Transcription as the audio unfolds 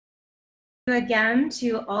Again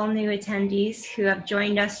to all new attendees who have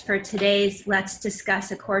joined us for today's Let's Discuss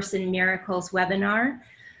A Course in Miracles webinar.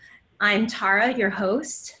 I'm Tara, your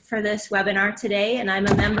host for this webinar today, and I'm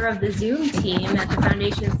a member of the Zoom team at the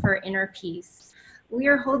Foundation for Inner Peace. We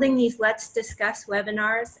are holding these Let's Discuss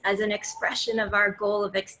webinars as an expression of our goal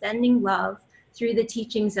of extending love through the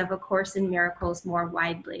teachings of A Course in Miracles more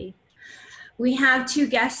widely. We have two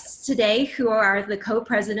guests today who are the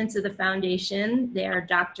co-presidents of the foundation. They are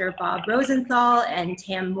Dr. Bob Rosenthal and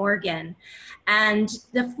Tam Morgan. And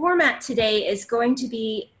the format today is going to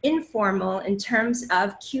be informal in terms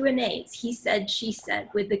of Q&As, he said, she said,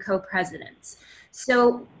 with the co-presidents.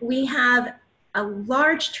 So we have a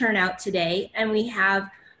large turnout today, and we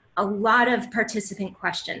have a lot of participant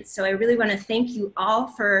questions. So I really want to thank you all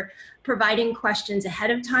for providing questions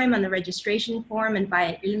ahead of time on the registration form and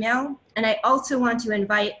via email. And I also want to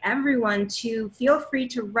invite everyone to feel free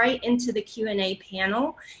to write into the Q&A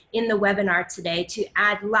panel in the webinar today to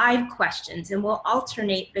add live questions, and we'll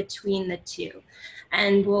alternate between the two.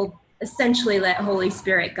 And we'll essentially let Holy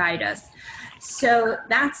Spirit guide us. So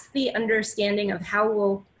that's the understanding of how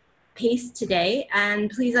we'll pace today, and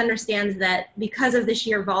please understand that because of the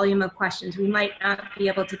sheer volume of questions, we might not be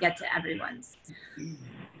able to get to everyone's.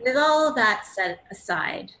 With all that set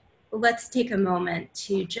aside, let's take a moment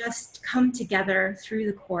to just come together through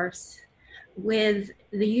the course with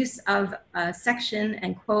the use of a section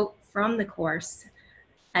and quote from the course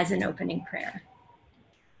as an opening prayer.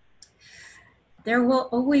 There will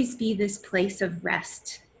always be this place of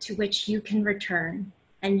rest to which you can return,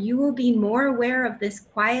 and you will be more aware of this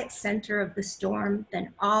quiet center of the storm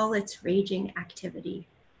than all its raging activity.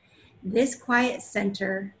 This quiet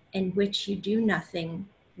center in which you do nothing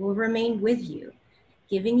will remain with you,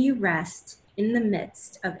 giving you rest in the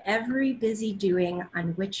midst of every busy doing on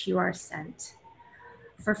which you are sent.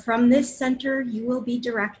 For from this center you will be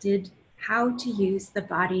directed how to use the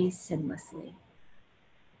body sinlessly.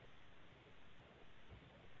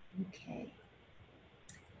 Okay.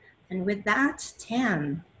 And with that,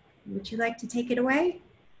 Tam, would you like to take it away?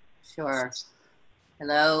 Sure.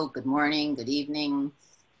 Hello, good morning, good evening,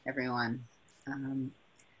 everyone.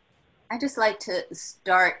 I'd just like to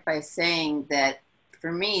start by saying that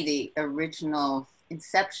for me, the original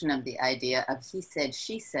inception of the idea of he said,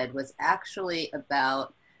 she said was actually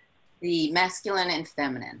about the masculine and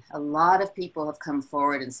feminine. A lot of people have come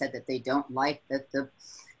forward and said that they don't like that the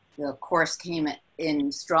course came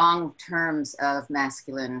in strong terms of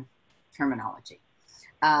masculine terminology.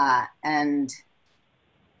 And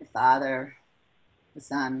the Father, the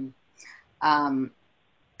Son. And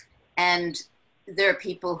there are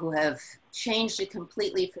people who have changed it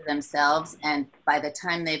completely for themselves, and by the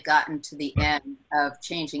time they've gotten to the end of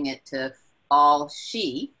changing it to all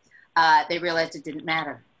she, they realized it didn't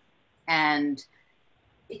matter. And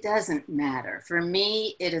it doesn't matter. For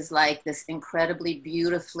me, it is like this incredibly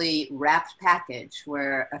beautifully wrapped package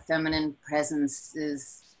where a feminine presence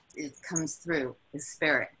it comes through the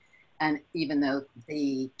spirit. And even though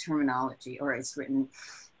the terminology, or it's written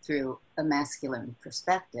through a masculine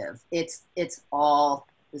perspective, it's all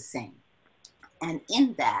the same. And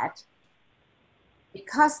in that,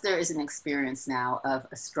 because there is an experience now of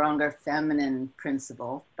a stronger feminine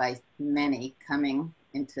principle by many coming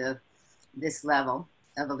into this level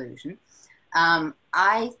of illusion,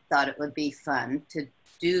 I thought it would be fun to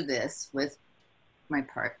do this with my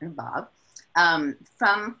partner, Bob,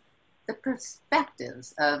 from the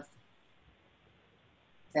perspectives of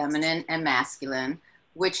feminine and masculine,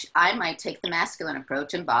 which I might take the masculine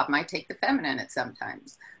approach and Bob might take the feminine at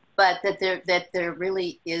sometimes, but that there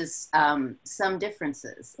really is some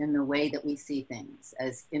differences in the way that we see things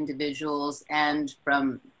as individuals and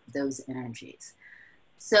from those energies.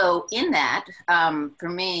 So in that, for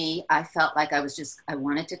me, I felt like I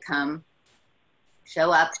wanted to come,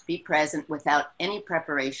 show up, be present without any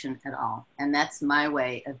preparation at all. And that's my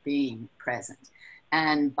way of being present.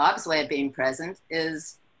 And Bob's way of being present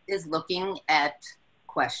is looking at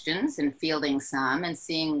questions and fielding some and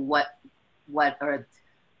seeing what are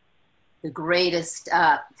the greatest,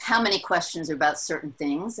 how many questions are about certain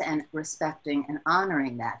things, and respecting and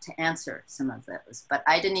honoring that to answer some of those. But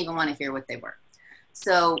I didn't even want to hear what they were.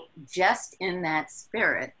 So just in that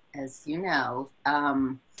spirit, as you know,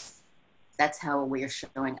 that's how we're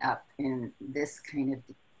showing up in this kind of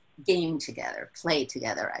game together, play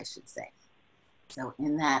together, I should say. So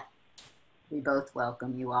in that, we both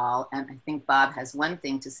welcome you all. And I think Bob has one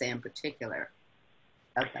thing to say in particular.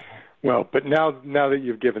 Okay. Well, but now that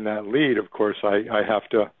you've given that lead, of course, I have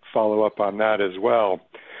to follow up on that as well.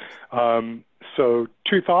 So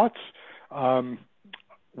two thoughts.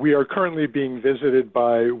 we are currently being visited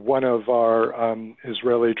by one of our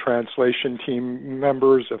Israeli translation team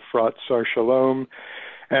members, Efrat Sar Shalom,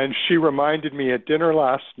 and she reminded me at dinner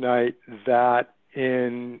last night that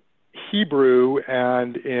in Hebrew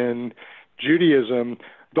and in Judaism,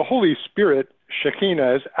 the Holy Spirit,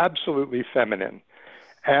 Shekinah, is absolutely feminine,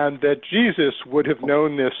 and that Jesus would have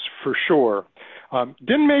known this for sure.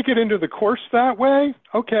 Didn't make it into the course that way.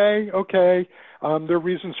 Okay. There are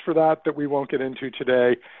reasons for that we won't get into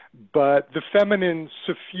today, but the feminine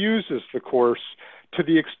suffuses the course to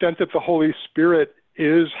the extent that the Holy Spirit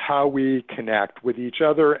is how we connect with each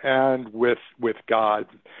other and with God.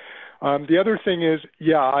 The other thing is,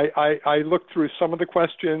 I looked through some of the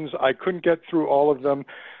questions. I couldn't get through all of them.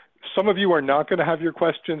 Some of you are not going to have your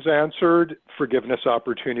questions answered, forgiveness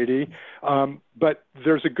opportunity, but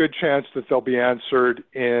there's a good chance that they'll be answered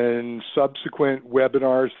in subsequent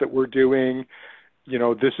webinars that we're doing. You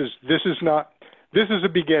know, this is a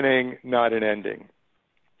beginning, not an ending.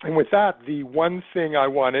 And with that, the one thing I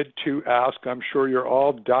wanted to ask, I'm sure you're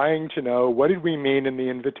all dying to know, what did we mean in the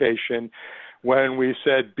invitation when we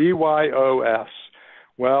said BYOS?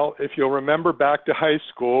 Well, if you'll remember back to high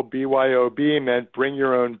school, BYOB meant bring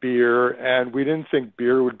your own beer, and we didn't think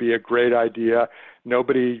beer would be a great idea.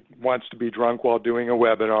 Nobody wants to be drunk while doing a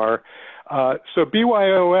webinar. So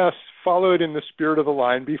BYOS followed in the spirit of the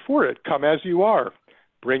line before it, come as you are,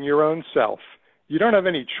 bring your own self. You don't have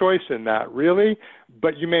any choice in that, really,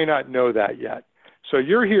 but you may not know that yet. So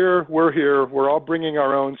you're here, we're all bringing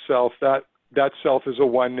our own self. That self is a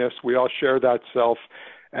oneness. We all share that self.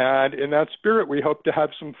 And in that spirit, we hope to have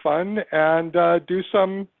some fun and answer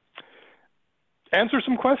some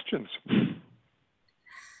questions.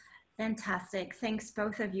 Fantastic. Thanks,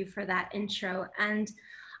 both of you, for that intro. And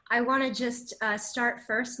I want to just start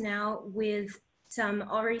first now with some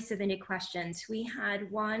already submitted questions. We had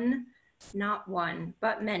not one,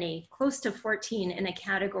 but many, close to 14 in a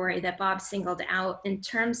category that Bob singled out in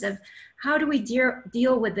terms of how do we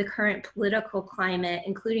deal with the current political climate,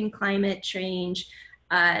 including climate change,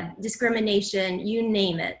 discrimination, you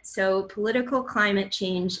name it. So political climate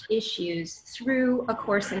change issues through A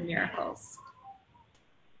Course in Miracles.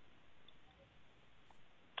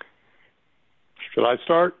 Should I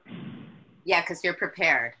start? Yeah, because you're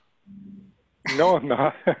prepared. No, I'm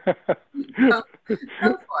not. Go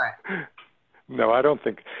for it. No, I don't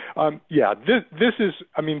think.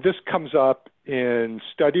 This comes up in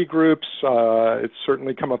study groups. It's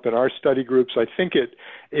certainly come up in our study groups. I think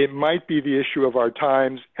it might be the issue of our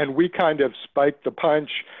times, and we kind of spiked the punch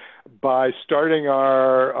by starting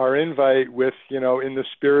our invite with, in the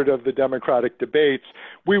spirit of the democratic debates.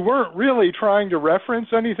 We weren't really trying to reference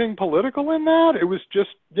anything political in that. It was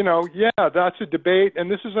just, that's a debate,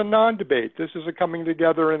 and this is a non-debate. This is a coming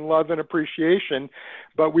together in love and appreciation,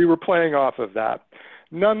 but we were playing off of that.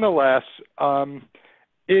 Nonetheless,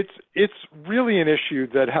 it's really an issue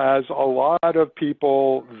that has a lot of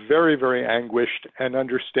people very, very anguished, and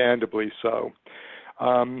understandably so.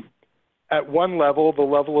 At one level, the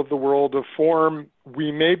level of the world of form,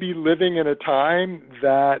 we may be living in a time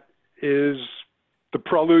that is the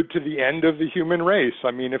prelude to the end of the human race.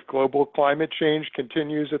 I mean, if global climate change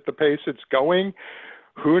continues at the pace it's going,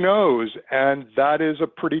 who knows? And that is a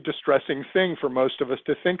pretty distressing thing for most of us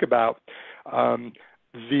to think about.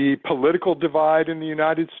 The political divide in the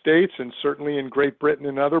United States, and certainly in Great Britain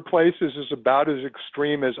and other places, is about as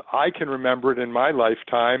extreme as I can remember it in my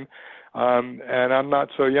lifetime. And I'm not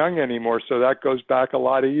so young anymore, so that goes back a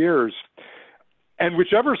lot of years. And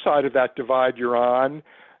whichever side of that divide you're on,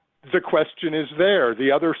 the question is there.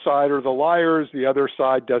 The other side are the liars. The other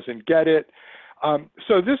side doesn't get it.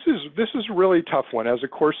 So this is a really tough one. As a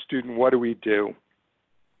course student, what do we do?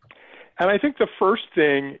 And I think the first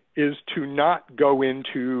thing is to not go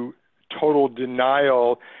into total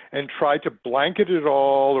denial and try to blanket it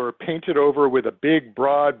all or paint it over with a big,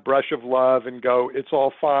 broad brush of love and go, it's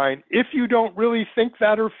all fine, if you don't really think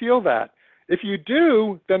that or feel that. If you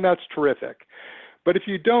do, then that's terrific. But if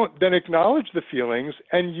you don't, then acknowledge the feelings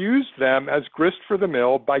and use them as grist for the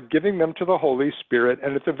mill by giving them to the Holy Spirit,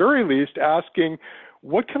 and at the very least asking,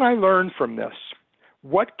 what can I learn from this?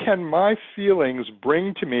 What can my feelings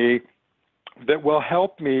bring to me that will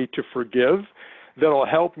help me to forgive, that will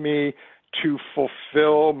help me to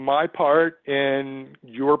fulfill my part in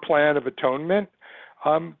your plan of atonement?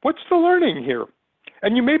 What's the learning here?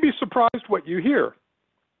 And you may be surprised what you hear.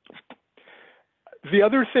 The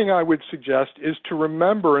other thing I would suggest is to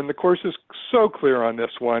remember, and the Course is so clear on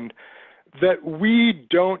this one, that we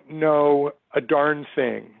don't know a darn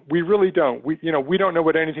thing. We really don't. We don't know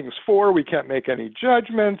what anything's for. We can't make any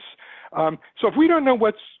judgments. So if we don't know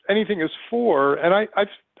what anything is for, and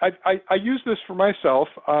I use this for myself.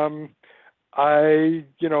 I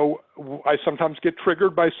sometimes get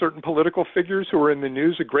triggered by certain political figures who are in the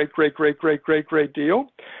news a great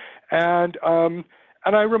deal. And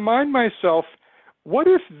I remind myself, what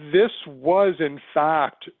if this was in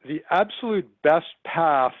fact the absolute best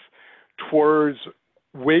path towards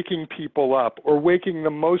waking people up, or waking the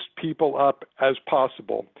most people up as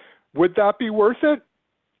possible? Would that be worth it?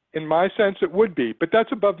 In my sense, it would be, but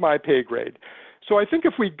that's above my pay grade. So I think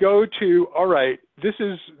if we go to, all right, this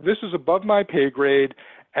is above my pay grade,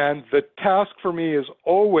 and the task for me is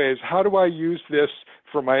always, how do I use this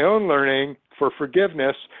for my own learning, for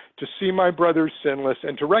forgiveness, to see my brother sinless,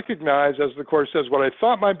 and to recognize, as the Course says, what I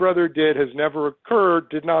thought my brother did has never occurred,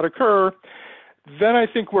 did not occur, then I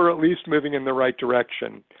think we're at least moving in the right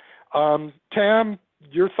direction. Tam,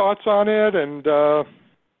 your thoughts on it? And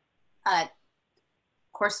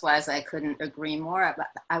Course-wise, I couldn't agree more. But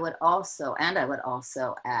I would also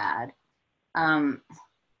add,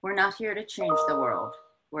 we're not here to change the world.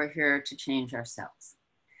 We're here to change ourselves.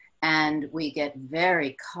 And we get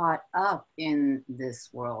very caught up in this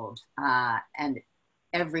world and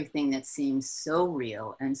everything that seems so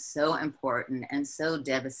real and so important and so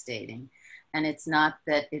devastating. And it's not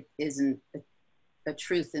that it isn't a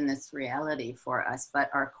truth in this reality for us, but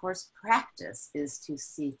our Course practice is to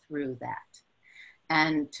see through that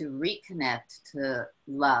and to reconnect to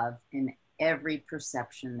love in every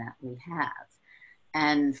perception that we have.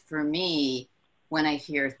 And for me, when I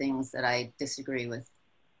hear things that I disagree with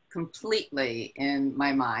completely in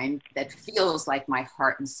my mind, that feels like my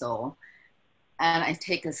heart and soul, and I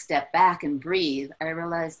take a step back and breathe, I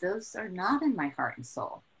realize those are not in my heart and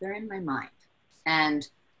soul, they're in my mind. And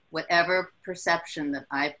whatever perception that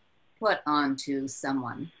I put onto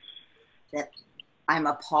someone that I'm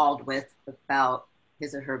appalled with about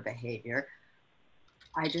his or her behavior,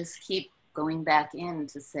 I just keep going back in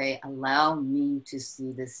to say, allow me to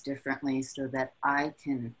see this differently so that I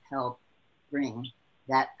can help bring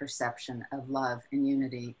that perception of love and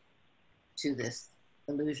unity to this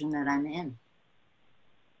illusion that I'm in.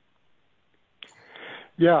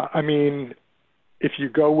 yeah, I mean, if you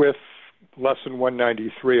go with lesson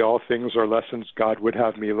 193, all things are lessons God would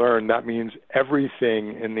have me learn, that means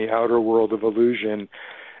everything in the outer world of illusion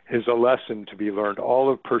is a lesson to be learned.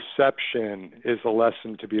 All of perception is a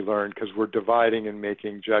lesson to be learned, because we're dividing and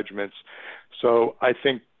making judgments. So I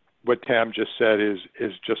think what Tam just said is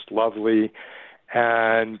just lovely,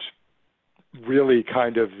 and really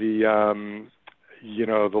kind of the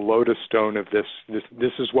the lotus stone of this.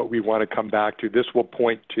 This is what we want to come back to. This will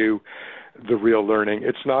point to the real learning.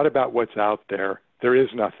 It's not about what's out there. There is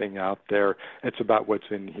nothing out there. It's about what's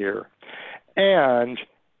in here. And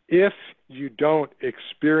if you don't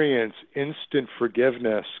experience instant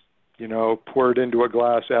forgiveness, pour it into a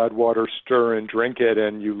glass, add water, stir, and drink it,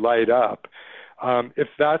 and you light up. If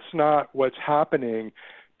that's not what's happening,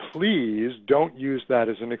 please don't use that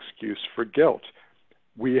as an excuse for guilt.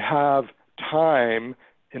 We have time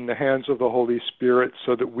in the hands of the Holy Spirit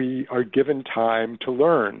so that we are given time to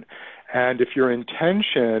learn. And if your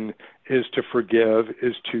intention is to forgive,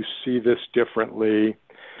 is to see this differently,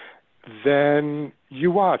 then you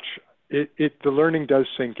watch. The learning does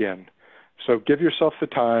sink in. So give yourself the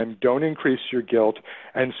time, don't increase your guilt,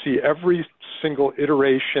 and see every single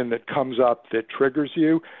iteration that comes up that triggers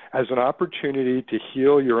you as an opportunity to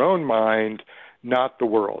heal your own mind, not the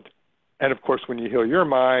world. And of course, when you heal your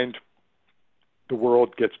mind, the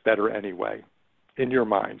world gets better anyway, in your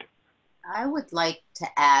mind. I would like to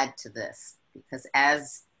add to this, because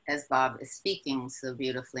as Bob is speaking so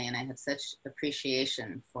beautifully, and I have such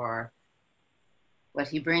appreciation for what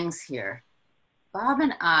he brings here, Bob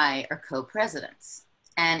and I are co-presidents.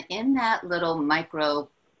 And in that little microcosm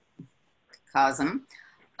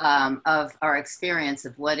of our experience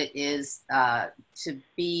of what it is to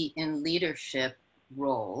be in leadership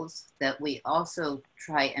roles, that we also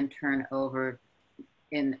try and turn over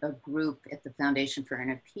in a group at the Foundation for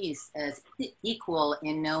Inner Peace as equal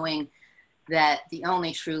in knowing that the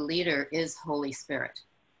only true leader is Holy Spirit.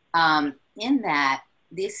 In that,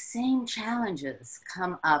 these same challenges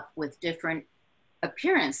come up with different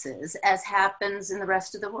appearances, as happens in the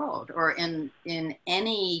rest of the world, or in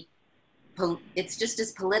any, it's just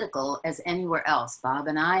as political as anywhere else. Bob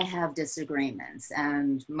and I have disagreements,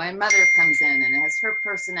 and my mother comes in and has her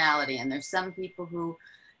personality, and there's some people who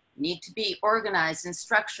need to be organized and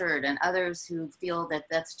structured, and others who feel that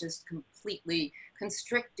that's just completely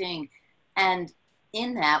constricting. And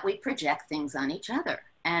in that, we project things on each other.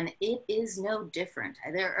 And it is no different.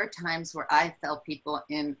 There are times where I felt people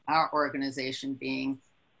in our organization being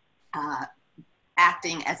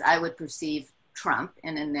acting as I would perceive Trump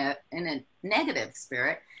in a negative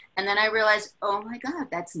spirit. And then I realized, oh my God,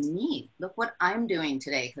 that's me. Look what I'm doing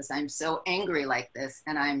today because I'm so angry like this.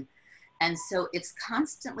 And so it's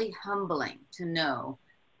constantly humbling to know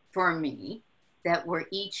for me that we're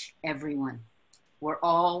each everyone. We're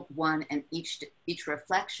all one, and each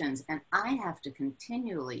reflections. And I have to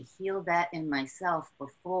continually heal that in myself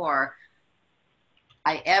before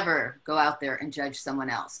I ever go out there and judge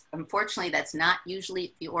someone else. Unfortunately, that's not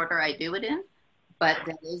usually the order I do it in, but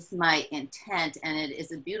that is my intent. And it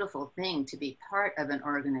is a beautiful thing to be part of an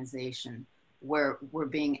organization where we're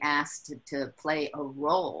being asked to play a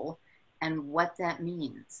role and what that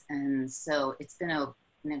means. And so it's been an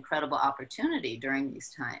incredible opportunity during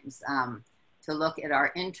these times to look at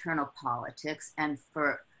our internal politics, and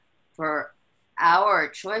for our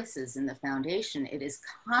choices in the foundation, it is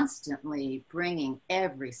constantly bringing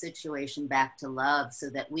every situation back to love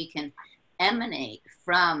so that we can emanate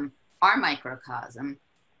from our microcosm,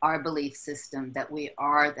 our belief system that we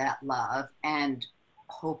are that love, and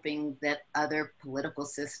hoping that other political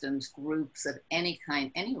systems, groups of any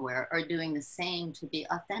kind, anywhere, are doing the same to be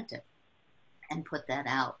authentic and put that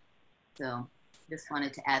out. So just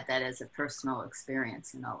wanted to add that as a personal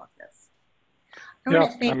experience in all of this.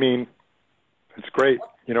 I mean, it's great.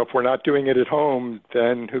 You know, if we're not doing it at home,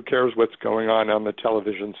 then who cares what's going on the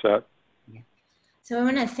television set? Yeah. So I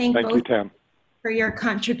want to thank both you, Tam, for your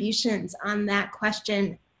contributions on that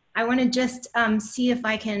question. I want to just see if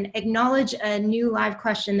I can acknowledge a new live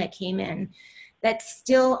question that came in that's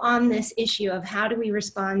still on this issue of how do we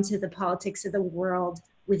respond to the politics of the world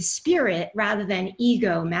with spirit rather than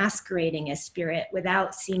ego masquerading as spirit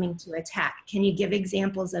without seeming to attack. Can you give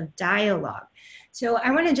examples of dialogue? So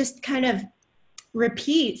I want to just kind of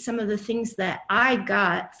repeat some of the things that I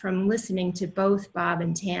got from listening to both Bob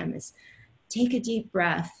and Tam is take a deep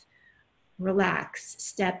breath, relax,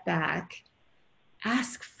 step back,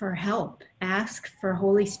 ask for help, ask for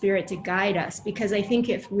Holy Spirit to guide us, because I think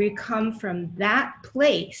if we come from that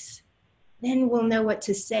place, then we'll know what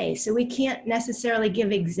to say. So we can't necessarily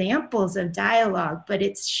give examples of dialogue, but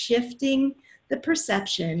it's shifting the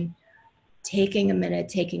perception, taking a minute,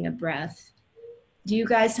 taking a breath. Do you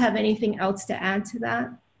guys have anything else to add to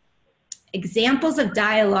that? Examples of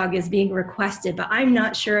dialogue is being requested, but I'm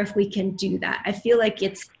not sure if we can do that. I feel like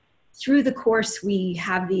it's through the course we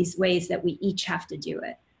have these ways that we each have to do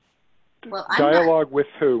it. Well, dialogue with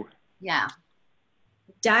who? Yeah.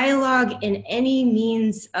 Dialogue in any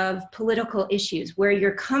means of political issues where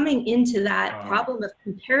you're coming into that problem of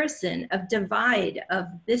comparison, of divide, of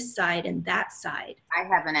this side and that side. I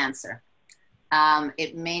have an answer.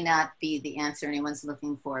 It may not be the answer anyone's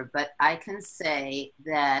looking for, but I can say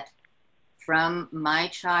that from my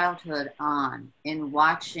childhood on, in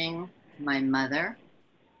watching my mother,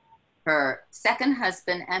 her second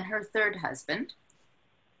husband, and her third husband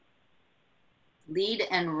lead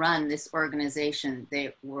and run this organization,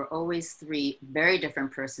 they were always three very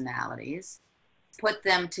different personalities. Put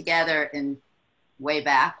them together in way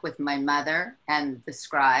back with my mother and the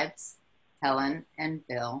scribes, Helen and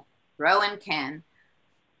Bill, Ro and Ken.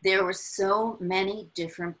 There were so many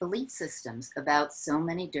different belief systems about so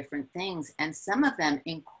many different things, and some of them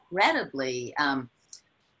incredibly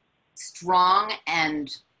strong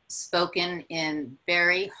and spoken in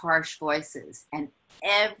very harsh voices. And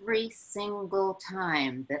every single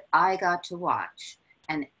time that I got to watch,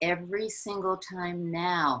 and every single time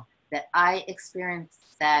now that I experience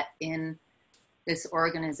that in this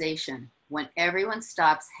organization, when everyone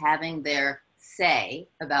stops having their say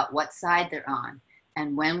about what side they're on,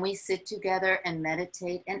 and when we sit together and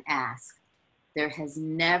meditate and ask, there has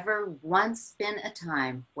never once been a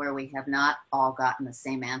time where we have not all gotten the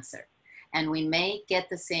same answer. And we may get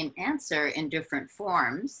the same answer in different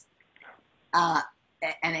forms and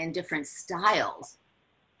in different styles,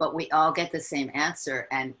 but we all get the same answer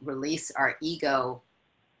and release our ego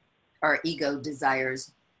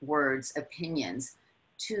desires, words, opinions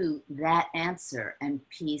to that answer, and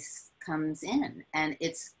peace comes in. And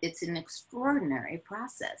it's an extraordinary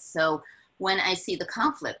process. So when I see the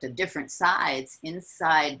conflict of different sides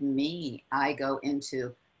inside me, I go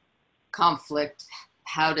into conflict.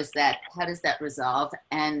 How does that resolve?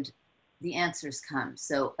 And the answers come.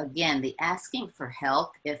 So again, the asking for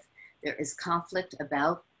help, if there is conflict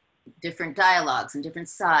about different dialogues and different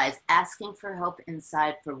sides, asking for help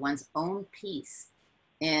inside for one's own peace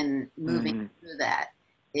in moving through that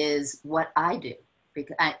is what I do.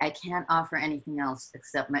 Because I can't offer anything else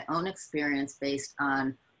except my own experience based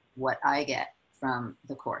on what I get from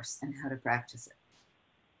the course and how to practice it.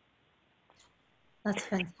 That's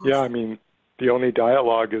fantastic. Yeah, I mean, the only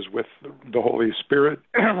dialogue is with the Holy Spirit,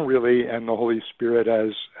 really, and the Holy Spirit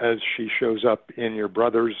as she shows up in your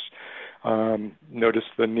brother's Notice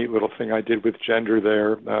the neat little thing I did with gender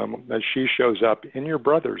there, as she shows up in your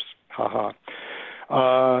brothers. Haha.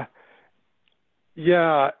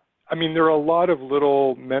 Yeah, I mean, there are a lot of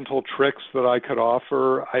little mental tricks that I could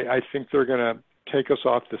offer. I think they're going to take us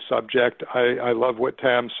off the subject. I love what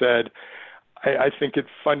Tam said. I think it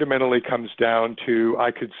fundamentally comes down to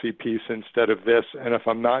I could see peace instead of this. And if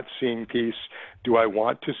I'm not seeing peace, do I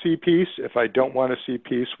want to see peace? If I don't want to see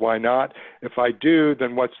peace, why not? If I do,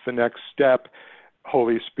 then what's the next step,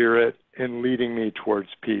 Holy Spirit, in leading me towards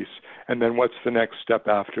peace? And then what's the next step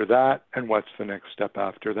after that? And what's the next step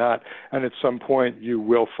after that? And at some point, you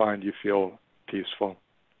will find you feel peaceful.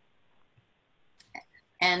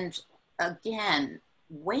 And again,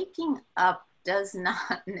 waking up does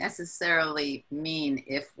not necessarily mean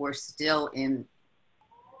if we're still in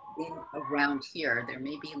around here. There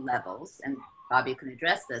may be levels, and Bob, you can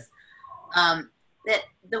address this, that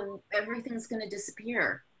everything's going to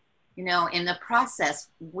disappear. You know, in the process,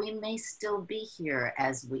 we may still be here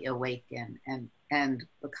as we awaken and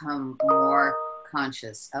become more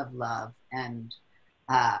conscious of love and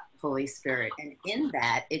Holy Spirit. And in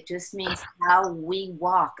that, it just means how we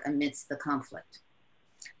walk amidst the conflict,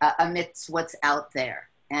 amidst what's out there.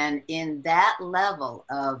 And in that level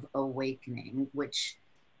of awakening, which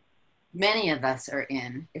many of us are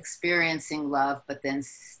in, experiencing love, but then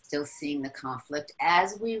still seeing the conflict,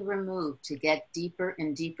 as we remove to get deeper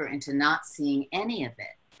and deeper into not seeing any of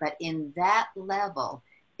it. But in that level,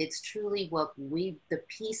 it's truly the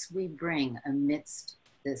peace we bring amidst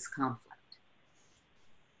this conflict.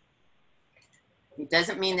 It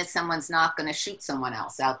doesn't mean that someone's not going to shoot someone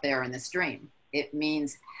else out there in the stream. It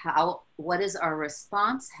means what is our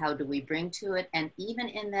response? How do we bring to it? And even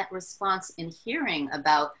in that response, in hearing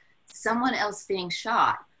about someone else being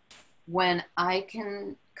shot, when I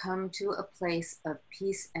can come to a place of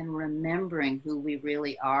peace and remembering who we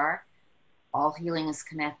really are, all healing is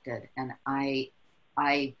connected. And I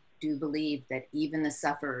do believe that even the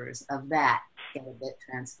sufferers of that get a bit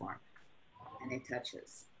transformed, and it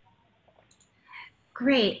touches.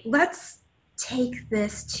 Great. Let's take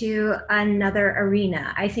this to another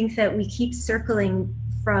arena. I think that we keep circling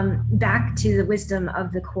back to the wisdom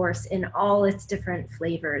of the Course in all its different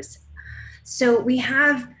flavors. So we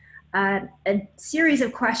have a series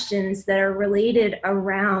of questions that are related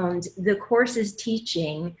around the Course's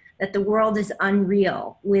teaching that the world is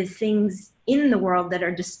unreal, with things in the world that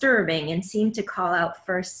are disturbing and seem to call out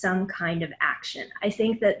for some kind of action. I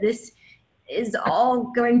think that this is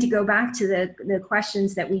all going to go back to the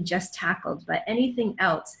questions that we just tackled, but anything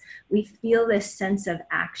else, we feel this sense of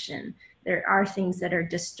action. There are things that are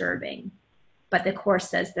disturbing, but the Course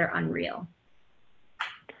says they're unreal.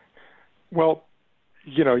 Well,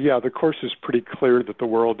 you know, yeah, the Course is pretty clear that the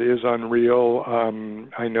world is unreal.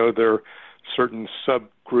 I know there are certain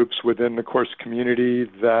subgroups within the Course community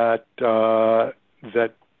that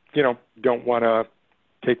you know, don't want to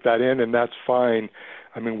take that in, and that's fine.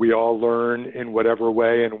 I mean, we all learn in whatever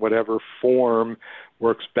way and whatever form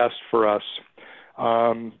works best for us.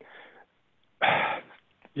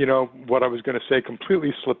 You know, what I was going to say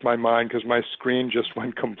completely slipped my mind because my screen just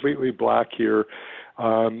went completely black here. So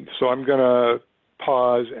I'm going to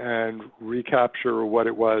pause and recapture what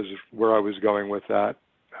it was, where I was going with that.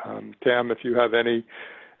 Tam, if you have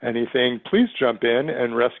anything, please jump in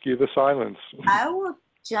and rescue the silence. I will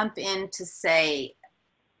jump in to say,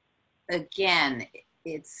 again,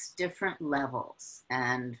 it's different levels.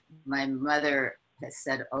 And my mother has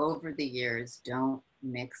said over the years, don't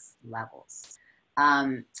mix levels.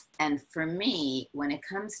 And for me, when it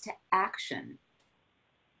comes to action,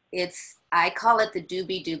 I call it the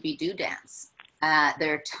doobie-doobie-doo dance.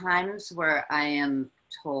 There are times where I am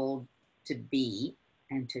told to be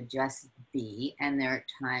and to just be, and there are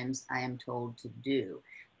times I am told to do.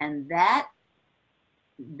 And that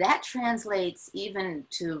translates even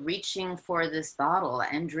to reaching for this bottle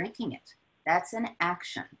and drinking it. That's an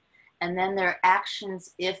action. And then there are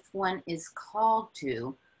actions if one is called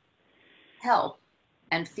to help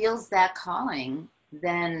and feels that calling,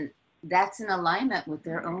 then that's in alignment with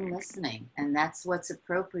their own listening. And that's what's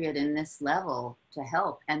appropriate in this level to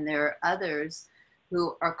help. And there are others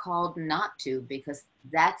who are called not to, because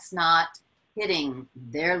that's not hitting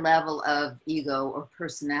their level of ego or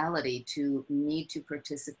personality to need to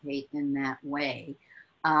participate in that way.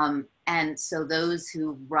 And so those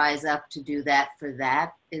who rise up to do that for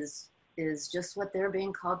that is just what they're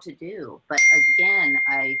being called to do. But again,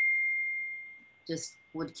 I just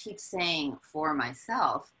would keep saying for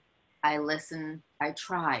myself, I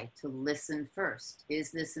try to listen first.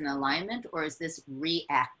 Is this an alignment or is this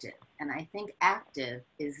reactive? And I think active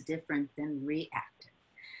is different than reactive.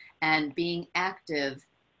 And being active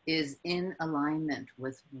is in alignment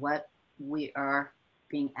with what we are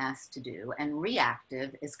being asked to do, and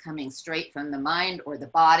reactive is coming straight from the mind or the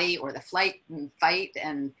body or the flight and fight,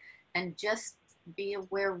 and just be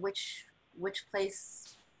aware which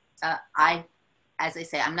place as I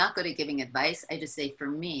say, I'm not good at giving advice. I just say, for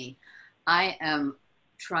me, I am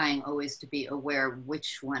trying always to be aware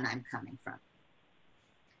which one I'm coming from.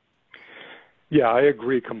 Yeah, I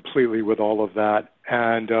agree completely with all of that.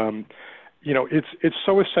 And, you know, it's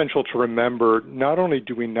so essential to remember, not only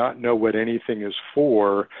do we not know what anything is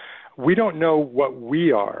for, we don't know what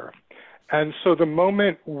we are. And so the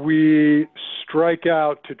moment we strike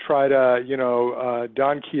out to try to, you know,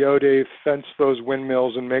 Don Quixote fence those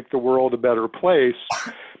windmills and make the world a better place,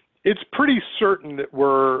 it's pretty certain that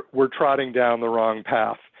we're trotting down the wrong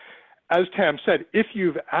path. As Tam said, if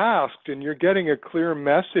you've asked and you're getting a clear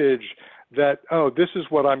message that, oh, this is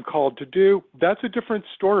what I'm called to do, that's a different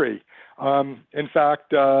story. In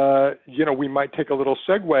fact, you know, we might take a little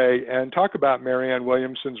segue and talk about Marianne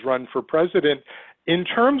Williamson's run for president in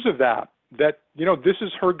terms of that, you know, this is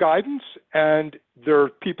her guidance, and there are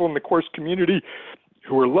people in the course community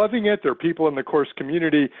who are loving it. There are people in the course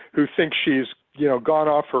community who think she's, you know, gone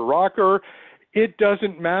off her rocker. It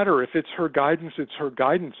doesn't matter. If it's her guidance, it's her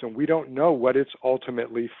guidance, and we don't know what it's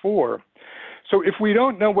ultimately for. So if we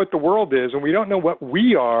don't know what the world is and we don't know what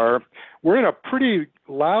we are, we're in a pretty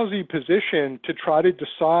lousy position to try to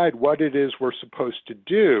decide what it is we're supposed to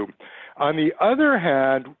do. On the other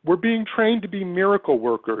hand, we're being trained to be miracle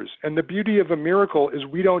workers. And the beauty of a miracle is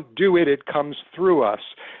we don't do it, it comes through us.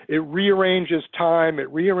 It rearranges time, it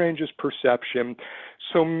rearranges perception.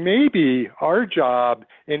 So maybe our job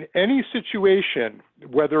in any situation,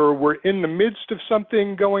 whether we're in the midst of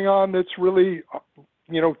something going on that's really,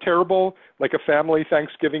 you know, terrible, like a family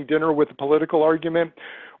Thanksgiving dinner with a political argument,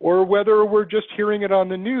 or whether we're just hearing it on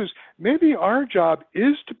the news, maybe our job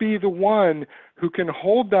is to be the one who can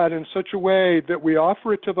hold that in such a way that we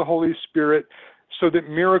offer it to the Holy Spirit so that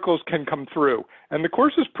miracles can come through. And the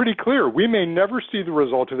Course is pretty clear. We may never see the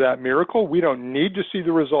result of that miracle. We don't need to see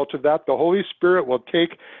the result of that. The Holy Spirit will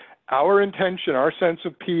take our intention, our sense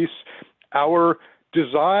of peace, our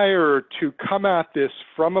desire to come at this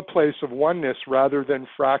from a place of oneness rather than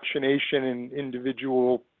fractionation in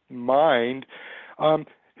individual mind.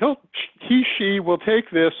 She will take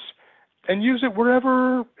this and use it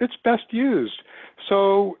wherever it's best used.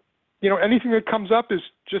 So, you know, anything that comes up is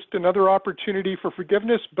just another opportunity for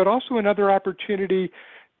forgiveness, but also another opportunity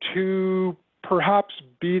to perhaps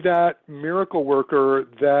be that miracle worker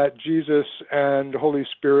that Jesus and Holy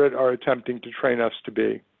Spirit are attempting to train us to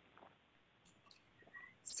be.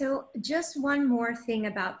 So just one more thing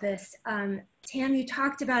about this. Tam, you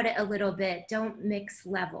talked about it a little bit, don't mix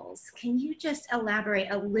levels. Can you just elaborate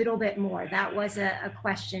a little bit more? That was a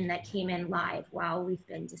question that came in live while we've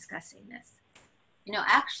been discussing this. You know,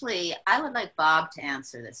 actually, I would like Bob to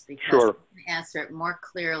answer this because Sure. he can answer it more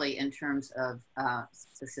clearly in terms of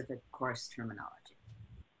specific Course terminology.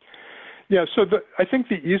 Yeah, so I think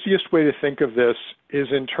the easiest way to think of this is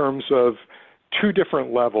in terms of two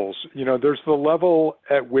different levels. You know, there's the level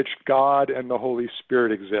at which God and the Holy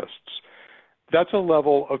Spirit exists. That's a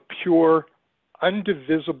level of pure,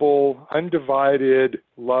 undivisible, undivided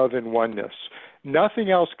love and oneness. Nothing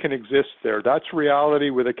else can exist there. That's reality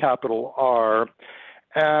with a capital R.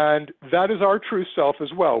 And that is our true self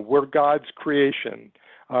as well. We're God's creation.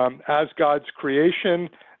 As God's creation,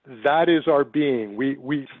 that is our being.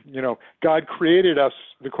 We, you know, God created us,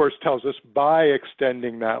 the Course tells us, by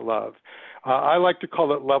extending that love. I like to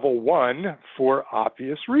call it level 1 for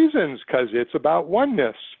obvious reasons, because it's about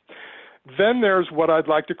oneness. Then there's what I'd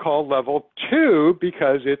like to call level 2,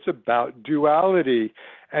 because it's about duality.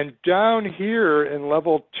 And down here in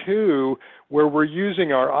level 2, where we're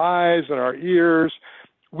using our eyes and our ears,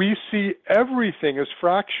 we see everything as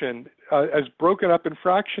fraction, as broken up and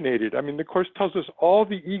fractionated. I mean, the Course tells us all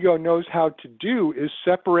the ego knows how to do is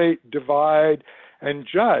separate, divide, and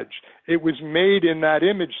judge. It was made in that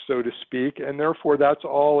image, so to speak, and therefore that's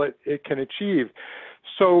all it can achieve.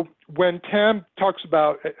 So when Tam talks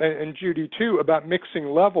about, and Judy too, about mixing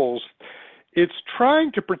levels, it's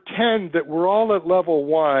trying to pretend that we're all at level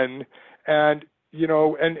 1 and, you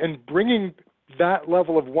know, and bringing that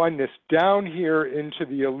level of oneness down here into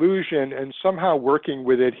the illusion and somehow working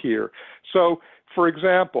with it here. So, for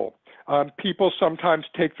example, people sometimes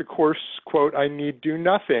take the Course quote, "I need do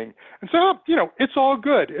nothing," and say, oh, you know, it's all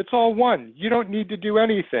good. It's all one. You don't need to do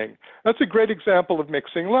anything. That's a great example of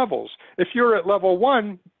mixing levels. If you're at level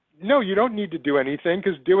 1, no, you don't need to do anything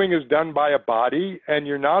because doing is done by a body and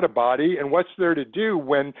you're not a body. And what's there to do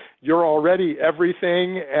when you're already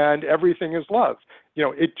everything and everything is love?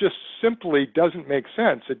 It just simply doesn't make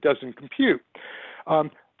sense. It doesn't compute.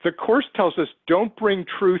 The Course tells us don't bring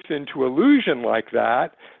truth into illusion like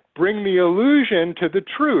that. Bring the illusion to the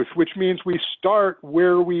truth, which means we start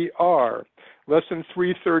where we are. Lesson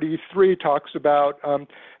 333 talks about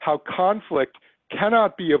how conflict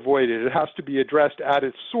cannot be avoided. It has to be addressed at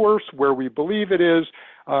its source, where we believe it is.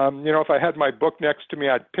 If I had my book next to me,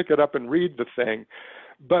 I'd pick it up and read the thing.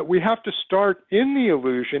 But we have to start in the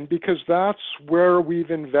illusion because that's where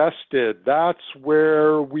we've invested. That's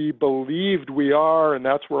where we believed we are, and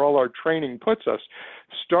that's where all our training puts us.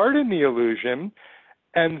 Start in the illusion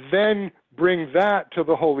and then bring that to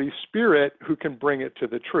the Holy Spirit, who can bring it to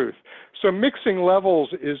the truth. So mixing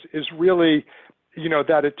levels is really,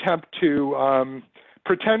 that attempt to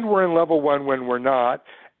pretend we're in level 1 when we're not,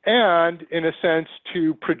 and in a sense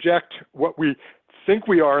to project what we think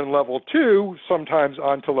we are in level 2 sometimes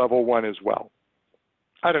onto level 1 as well.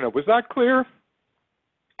 I don't know, was that clear?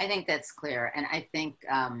 I think that's clear. And I think,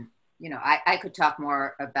 I could talk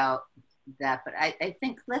more about that, but I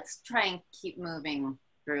think let's try and keep moving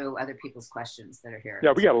through other people's questions that are here.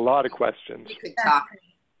 Yeah, we got a lot of questions. We could talk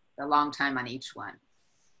a long time on each one.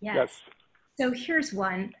 Yes. So here's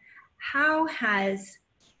one. How has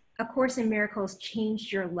A Course in Miracles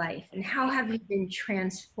changed your life, and how have you been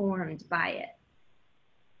transformed by it?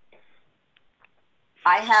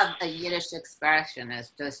 I have a Yiddish expression.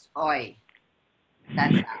 It's just "oi."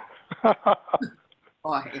 That's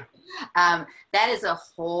oi. That is a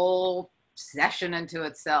whole session into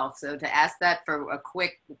itself. So to ask that for a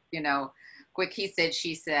quick he said,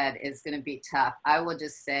 she said is going to be tough. I will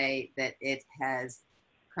just say that it has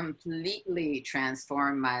completely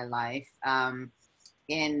transformed my life.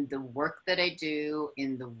 In the work that I do,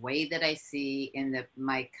 in the way that I see, in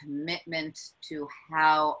my commitment to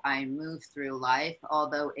how I move through life.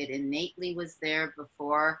 Although it innately was there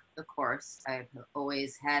before the Course, I've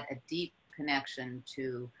always had a deep connection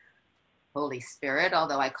to Holy Spirit,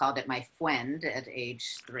 although I called it my friend at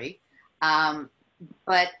age 3.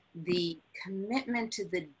 But the commitment to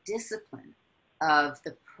the discipline of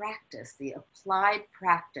the practice, the applied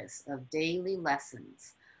practice of daily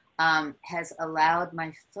lessons, has allowed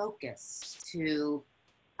my focus to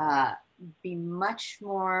be much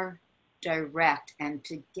more direct and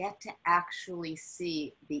to get to actually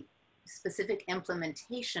see the specific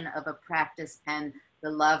implementation of a practice and the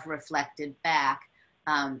love reflected back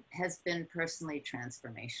has been personally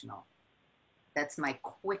transformational. That's my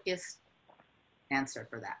quickest answer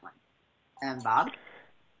for that one. Bob?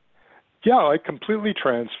 Yeah, it completely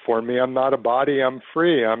transformed me. I'm not a body, I'm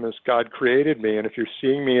free. I'm as God created me. And if you're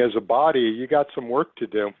seeing me as a body, you got some work to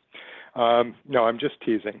do. No, I'm just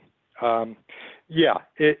teasing.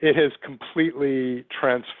 It has completely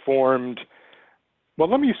transformed. Well,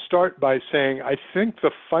 let me start by saying I think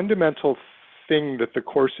the fundamental thing that the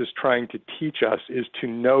Course is trying to teach us is to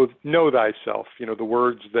know thyself. The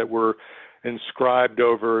words that were inscribed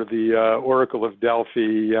over the Oracle of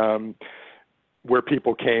Delphi, where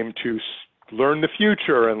people came to learn the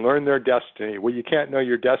future and learn their destiny. Well, you can't know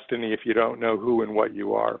your destiny if you don't know who and what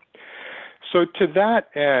you are. So to that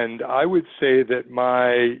end, I would say that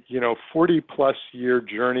my 40-plus year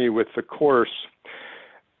journey with the Course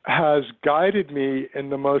has guided me in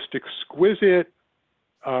the most exquisite,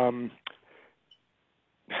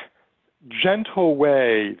 gentle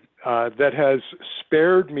way that has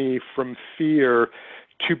spared me from fear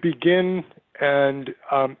to begin and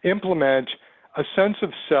implement a sense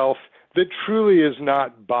of self that truly is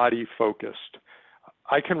not body focused.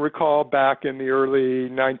 I can recall back in the early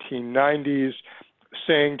 1990s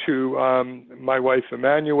saying to my wife,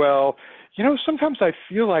 Emmanuel, sometimes I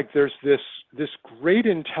feel like there's this great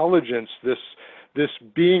intelligence, this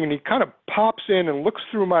being, and he kind of pops in and looks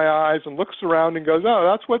through my eyes and looks around and goes, oh,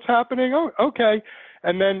 that's what's happening? Oh, okay.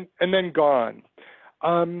 And then gone.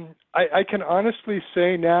 I can honestly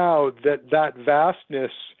say now that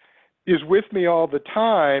vastness is with me all the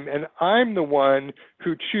time, and I'm the one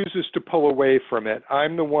who chooses to pull away from it.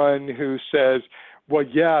 I'm the one who says, well,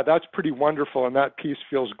 yeah, that's pretty wonderful, and that piece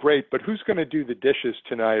feels great, but who's going to do the dishes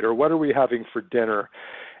tonight, or what are we having for dinner?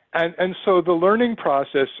 And so the learning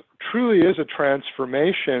process truly is a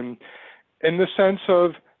transformation in the sense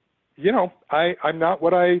of, I'm not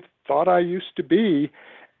what I thought I used to be,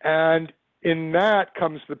 and in that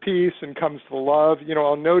comes the peace and comes the love.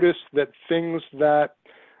 I'll notice that things that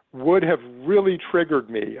would have really triggered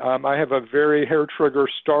me. I have a very hair trigger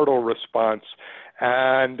startle response.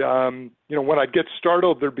 And, when I get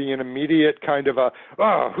startled, there'd be an immediate kind of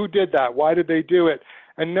who did that? Why did they do it?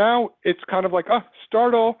 And now it's kind of like,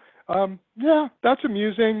 startle. Yeah, that's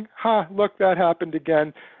amusing. Look, that happened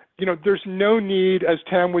again. there's no need, as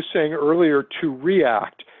Tam was saying earlier, to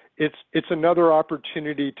react. It's another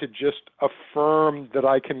opportunity to just affirm that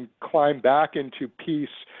I can climb back into peace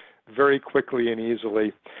very quickly and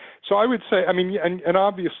easily. So I would say, and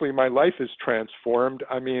obviously my life is transformed.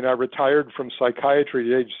 I retired from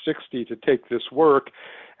psychiatry at age 60 to take this work,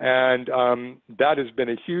 and that has been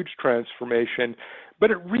a huge transformation.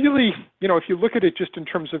 But it really, if you look at it just in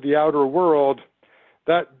terms of the outer world,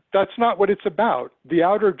 that's not what it's about. The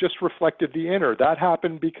outer just reflected the inner. That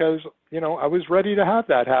happened because, I was ready to have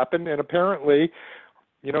that happen. And apparently,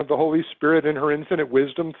 the Holy Spirit in her infinite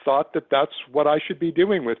wisdom thought that that's what I should be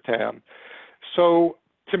doing with Tam. So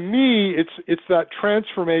to me, it's that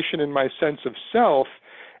transformation in my sense of self.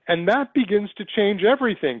 And that begins to change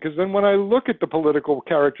everything, because then when I look at the political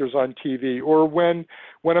characters on TV, or when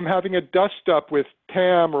I'm having a dust-up with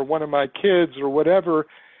Tam or one of my kids or whatever,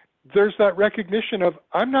 there's that recognition of,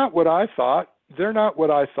 I'm not what I thought, they're not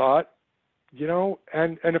what I thought,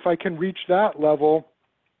 and if I can reach that level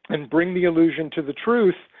and bring the illusion to the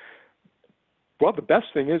truth, well, the best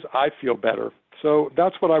thing is I feel better. So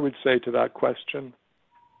that's what I would say to that question.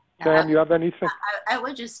 Tam, you have anything? I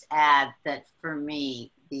would just add that for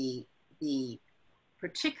me, the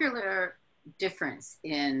particular difference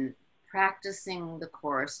in practicing the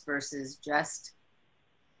Course versus just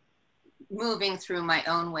moving through my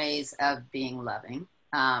own ways of being loving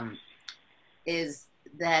is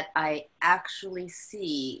that I actually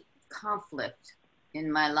see conflict in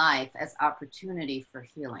my life as opportunity for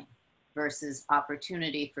healing versus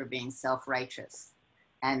opportunity for being self-righteous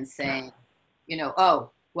and saying,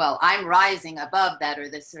 oh, well, I'm rising above that or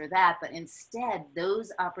this or that. But instead,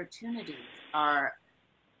 those opportunities are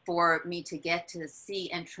for me to get to see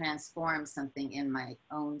and transform something in my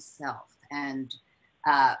own self. And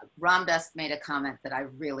Ram Dass made a comment that I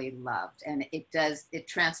really loved, and it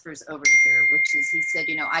transfers over to here, which is, he said,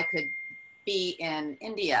 I could be in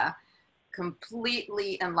India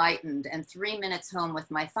completely enlightened, and 3 minutes home with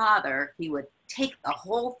my father, he would take the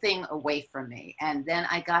whole thing away from me. And then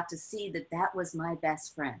I got to see that was my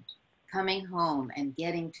best friend, coming home and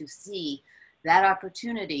getting to see that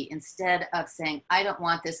opportunity, instead of saying, I don't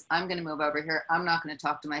want this, I'm going to move over here, I'm not going to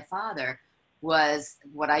talk to my father, was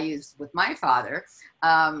what I used with my father.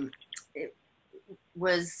 It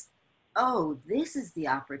was, oh, this is the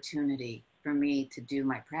opportunity for me to do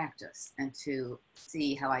my practice and to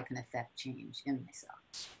see how I can affect change in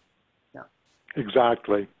myself. So.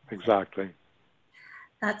 Exactly.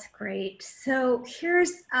 That's great. So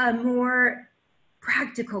here's a more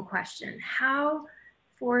practical question. How,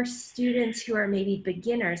 for students who are maybe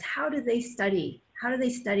beginners, how do they study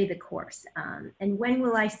the Course? And when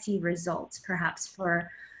will I see results, perhaps for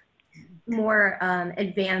more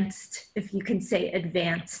advanced, if you can say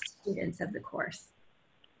advanced students of the Course?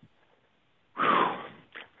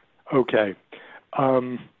 Okay.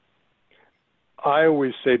 I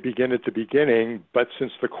always say begin at the beginning, but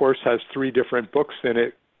since the Course has 3 different books in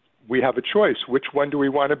it, we have a choice. Which one do we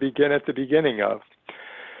want to begin at the beginning of?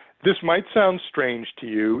 This might sound strange to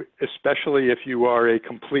you, especially if you are a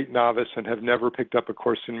complete novice and have never picked up A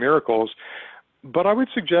Course in Miracles, but I would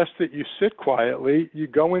suggest that you sit quietly, you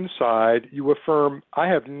go inside, you affirm, I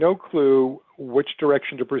have no clue which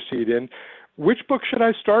direction to proceed in. Which book should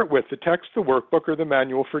I start with, the text, the workbook, or the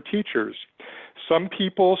manual for teachers? Some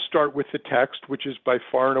people start with the text, which is by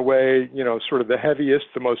far and away, sort of the heaviest,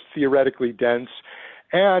 the most theoretically dense,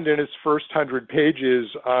 and in its first 100 pages,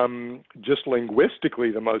 just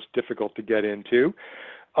linguistically the most difficult to get into.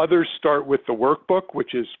 Others start with the workbook,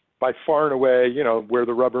 which is by far and away, where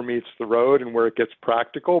the rubber meets the road and where it gets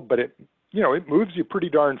practical, but it moves you pretty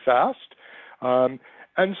darn fast.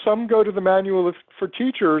 And some go to the manual for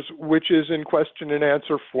teachers, which is in question and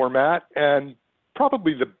answer format and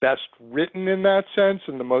probably the best written in that sense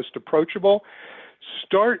and the most approachable.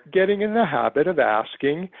 Start getting in the habit of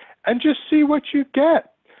asking and just see what you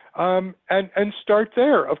get, and start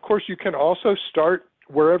there. Of course, you can also start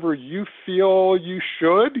wherever you feel you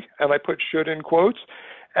should, and I put should in quotes,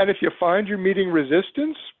 and if you find you're meeting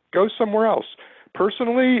resistance, go somewhere else.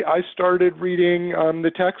 Personally, I started reading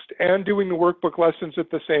the text and doing the workbook lessons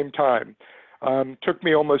at the same time. Took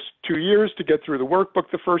me almost 2 years to get through the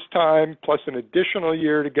workbook the first time, plus an additional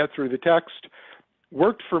year to get through the text.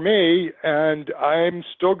 Worked for me, and I'm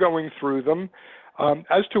still going through them.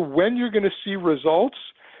 As to when you're going to see results,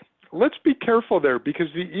 let's be careful there, because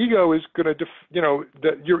the ego is going to,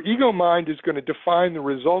 your ego mind is going to define the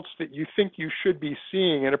results that you think you should be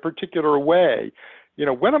seeing in a particular way.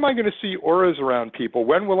 when am I going to see auras around people?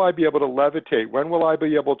 When will I be able to levitate? When will I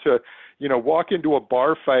be able to, walk into a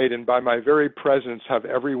bar fight and by my very presence have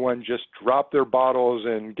everyone just drop their bottles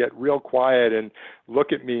and get real quiet and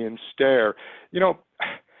look at me and stare?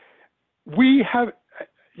 We have,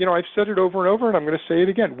 I've said it over and over, and I'm going to say it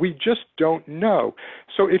again. We just don't know.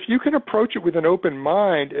 So if you can approach it with an open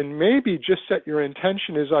mind and maybe just set your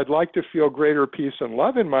intention as I'd like to feel greater peace and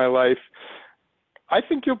love in my life, I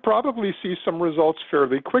think you'll probably see some results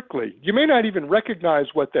fairly quickly. You may not even recognize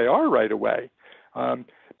what they are right away,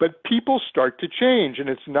 but people start to change, and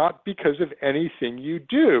it's not because of anything you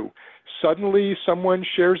do. Suddenly, someone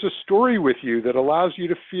shares a story with you that allows you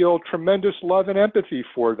to feel tremendous love and empathy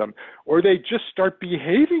for them, or they just start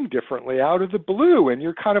behaving differently out of the blue, and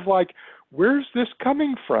you're kind of like, where's this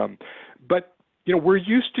coming from? But, we're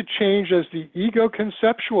used to change as the ego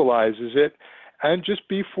conceptualizes it, and just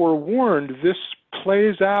be forewarned, this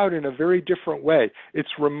plays out in a very different way. It's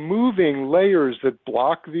removing layers that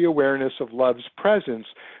block the awareness of love's presence,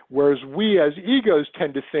 whereas we as egos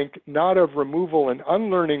tend to think not of removal and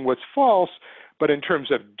unlearning what's false, but in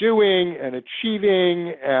terms of doing and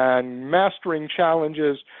achieving and mastering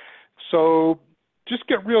challenges. So just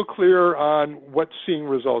get real clear on what seeing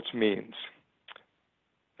results means.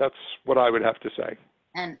 That's what I would have to say.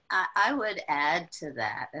 And I would add to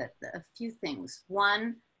that a few things.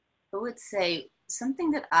 One, I would say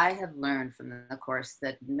something that I have learned from the Course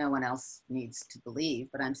that no one else needs to believe,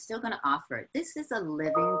 but I'm still going to offer it. This is a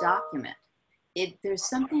living document. There's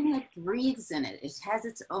something that breathes in it. It has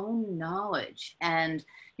its own knowledge. And,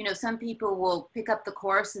 some people will pick up the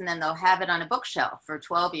Course and then they'll have it on a bookshelf for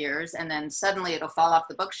 12 years. And then suddenly it'll fall off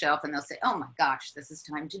the bookshelf and they'll say, oh my gosh, this is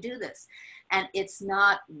time to do this. And it's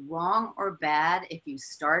not wrong or bad if you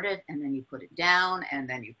start it and then you put it down and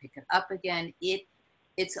then you pick it up again.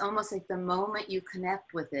 It's almost like the moment you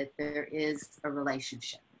connect with it, there is a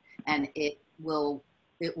relationship, and it will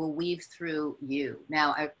weave through you.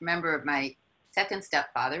 Now, I remember my second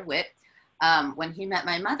stepfather, Whit, when he met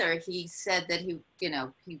my mother, he said that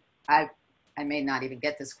I may not even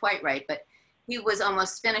get this quite right, but he was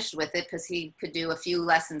almost finished with it because he could do a few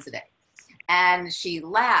lessons a day. And she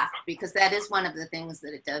laughed because that is one of the things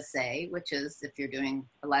that it does say, which is if you're doing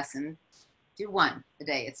a lesson, do one a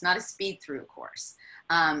day. It's not a speed through course.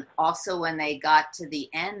 Also, when they got to the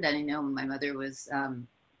end, and I know my mother was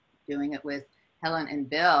doing it with Helen and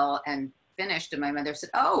Bill and finished, and my mother said,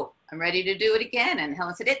 oh, I'm ready to do it again. And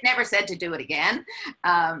Helen said, it never said to do it again.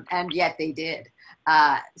 And yet they did.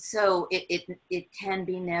 So it can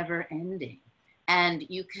be never ending. And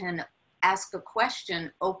you can ask a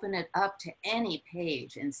question, open it up to any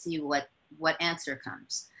page and see what answer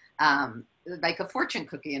comes. Like a fortune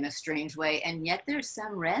cookie in a strange way. And yet there's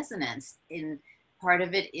some resonance in part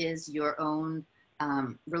of it is your own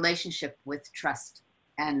relationship with trust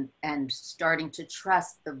and starting to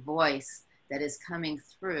trust the voice that is coming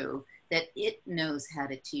through, that it knows how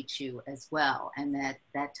to teach you as well. And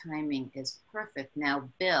that timing is perfect. Now,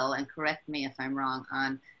 Bill, and correct me if I'm wrong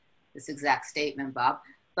on this exact statement, Bob,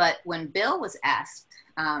 but when Bill was asked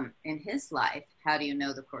in his life, how do you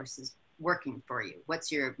know the course is working for you?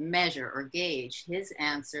 What's your measure or gauge? His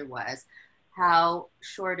answer was, how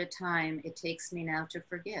short a time it takes me now to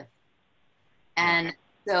forgive. And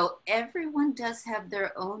so everyone does have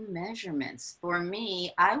their own measurements. For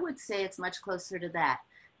me, I would say it's much closer to that.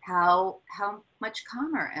 How much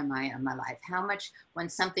calmer am I in my life? How much, when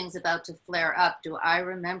something's about to flare up, do I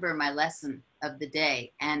remember my lesson of the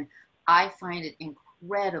day? And I find it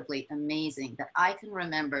incredibly amazing that I can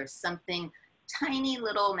remember something, tiny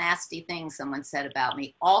little nasty thing someone said about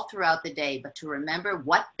me all throughout the day, but to remember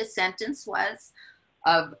what the sentence was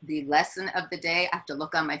of the lesson of the day, I have to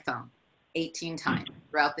look on my phone 18 times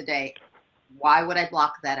throughout the day. Why would I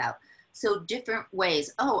block that out? So different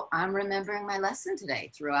ways. Oh, I'm remembering my lesson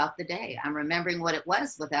today throughout the day. I'm remembering what it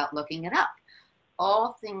was without looking it up.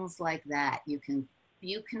 All things like that. You can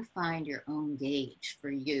find your own gauge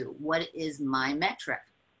for you. What is my metric?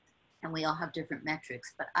 And we all have different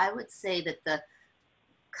metrics, but I would say that the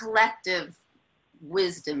collective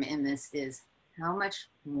wisdom in this is how much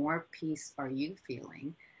more peace are you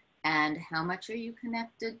feeling and how much are you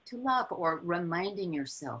connected to love or reminding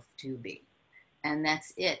yourself to be. And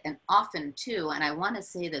that's it. And often too, and I want to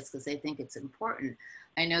say this because I think it's important.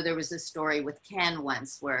 I know there was a story with Ken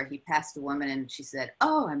once where he passed a woman and she said,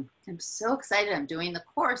 oh, I'm so excited. I'm doing the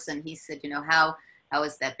course. And he said, how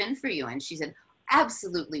has that been for you? And she said,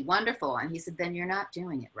 absolutely wonderful. And he said, then you're not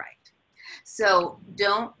doing it right. So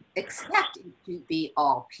don't expect it to be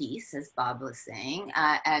all peace, as Bob was saying.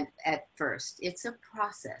 And at first, it's a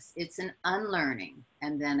process. It's an unlearning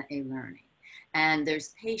and then a learning. and there's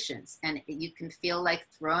patience, and you can feel like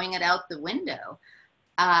throwing it out the window,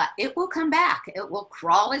 it will come back. It will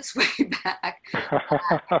crawl its way back.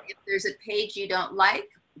 If there's a page you don't like,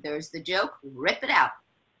 there's the joke, rip it out.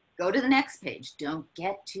 Go to the next page. Don't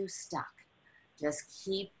get too stuck. Just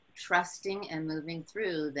keep trusting and moving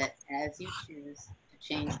through that as you choose to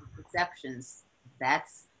change your perceptions,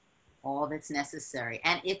 that's all that's necessary.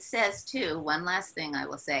 And it says too, one last thing I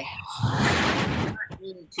will say, you don't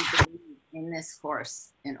need to believe in this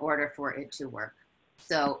course in order for it to work.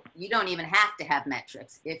 So you don't even have to have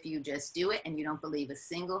metrics. If you just do it and you don't believe a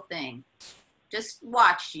single thing, just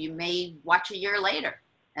watch. You may watch a year later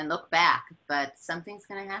and look back, but something's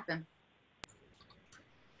going to happen.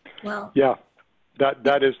 Well, yeah,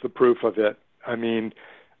 that is the proof of it. I mean,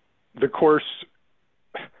 the course,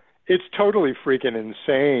 it's totally freaking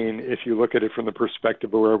insane if you look at it from the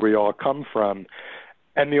perspective of where we all come from.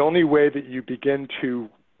 And the only way that you begin to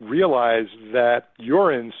realize that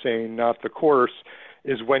you're insane, not the course,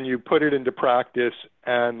 is when you put it into practice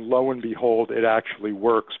and lo and behold, it actually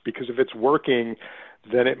works. Because if it's working,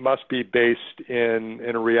 then it must be based in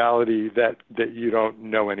a reality that you don't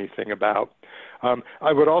know anything about.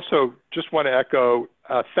 I would also just want to echo,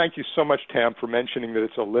 thank you so much, Tam, for mentioning that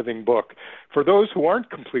it's a living book. For those who aren't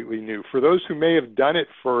completely new, for those who may have done it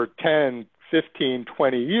for 10, 15,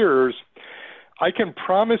 20 years, I can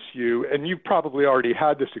promise you, and you've probably already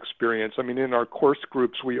had this experience. I mean, in our course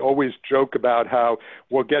groups, we always joke about how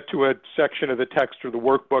we'll get to a section of the text or the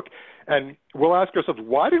workbook, and we'll ask ourselves,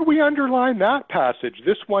 why did we underline that passage?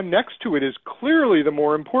 This one next to it is clearly the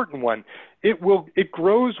more important one. It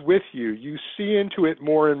grows with you. You see into it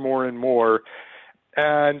more and more and more.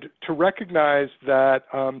 And to recognize that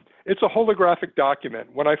it's a holographic document.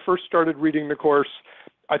 When I first started reading the course,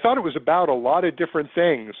 I thought it was about a lot of different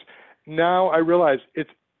things. Now I realize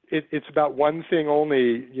it's about one thing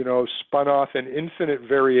only, spun off in infinite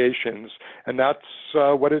variations. And that's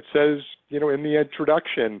what it says, in the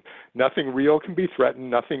introduction. Nothing real can be threatened.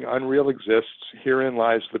 Nothing unreal exists. Herein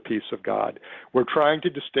lies the peace of God. We're trying to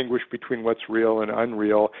distinguish between what's real and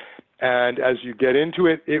unreal. And as you get into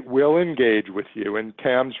it, it will engage with you. And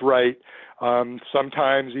Tam's right.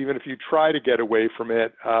 Sometimes even if you try to get away from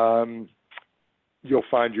it, you'll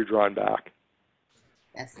find you're drawn back.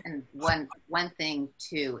 Yes, and one thing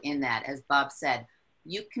too in that, as Bob said,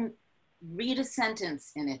 you can read a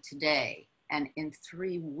sentence in it today, and in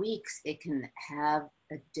 3 weeks it can have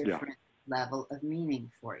a different level of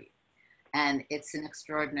meaning for you. And it's an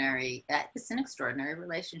extraordinary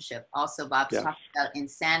relationship. Also, Bob's talking about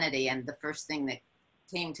insanity, and the first thing that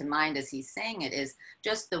came to mind as he's saying it is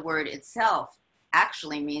just the word itself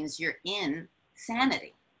actually means you're in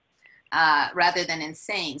sanity. Rather than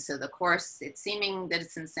insane. So the course, it's seeming that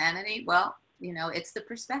it's insanity. Well, it's the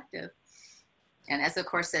perspective. And as the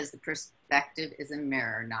course says, the perspective is a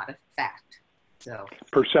mirror, not a fact. So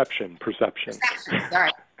Perception,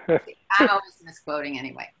 sorry. I'm always misquoting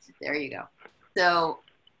anyway. There you go. So,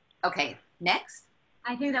 okay, next.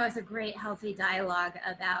 I think that was a great, healthy dialogue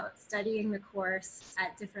about studying the course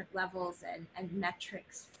at different levels and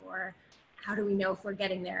metrics for how do we know if we're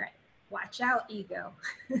getting there. Watch out, ego.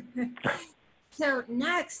 So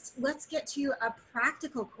next, let's get to a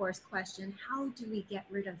practical course question. How do we get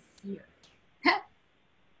rid of fear?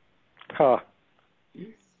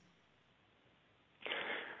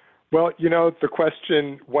 Well, the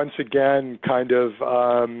question, once again, kind of,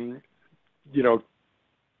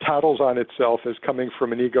 tattles on itself as coming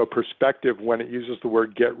from an ego perspective when it uses the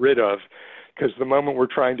word get rid of. Because the moment we're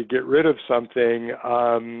trying to get rid of something,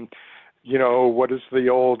 what is the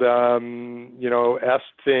old, est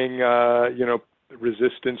thing,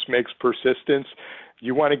 resistance makes persistence.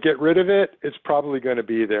 You want to get rid of it, it's probably going to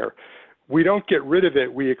be there. We don't get rid of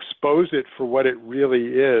it, we expose it for what it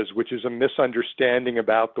really is, which is a misunderstanding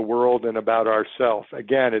about the world and about ourselves.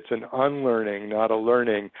 Again, it's an unlearning, not a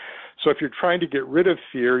learning. So if you're trying to get rid of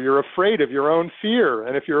fear, you're afraid of your own fear.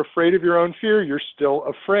 And if you're afraid of your own fear, you're still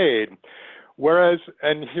afraid. Whereas,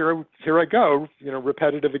 and here I go,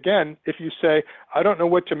 repetitive again, if you say, I don't know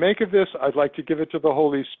what to make of this, I'd like to give it to the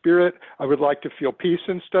Holy Spirit, I would like to feel peace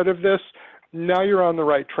instead of this, now you're on the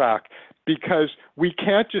right track. Because we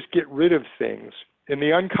can't just get rid of things. In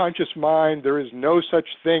the unconscious mind, there is no such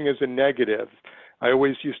thing as a negative. I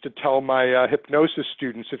always used to tell my hypnosis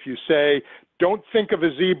students, if you say, don't think of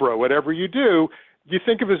a zebra, whatever you do, you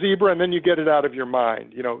think of a zebra and then you get it out of your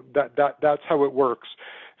mind. That's how it works.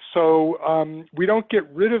 So we don't get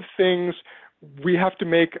rid of things. We have to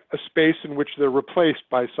make a space in which they're replaced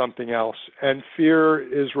by something else. And fear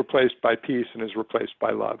is replaced by peace and is replaced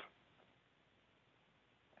by love.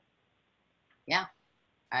 Yeah,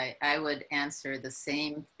 I would answer the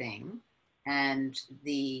same thing. And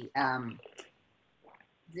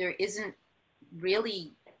there isn't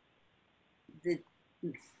really, the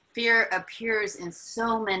fear appears in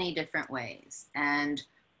so many different ways. And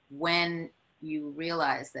when you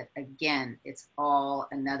realize that, again, it's all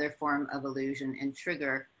another form of illusion and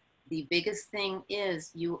trigger, the biggest thing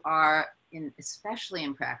is you are in, especially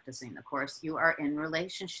in practicing the course, you are in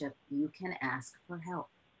relationship. You can ask for help.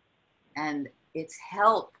 And it's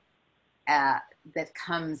help that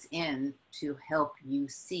comes in to help you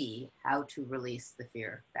see how to release the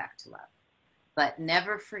fear back to love. But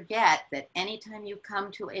never forget that anytime you come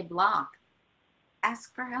to a block,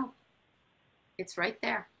 ask for help. It's right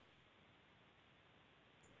there.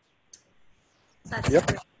 That's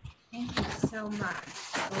great. Thank you so much,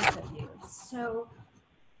 both of you. So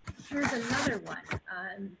here's another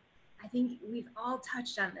one. I think we've all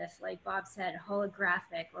touched on this, like Bob said,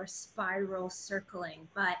 holographic or spiral circling,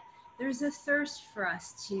 but there's a thirst for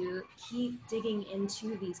us to keep digging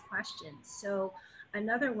into these questions. So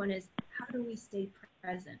another one is, how do we stay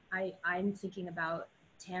present? I'm thinking about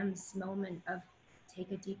Tam's moment of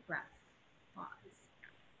take a deep breath, pause.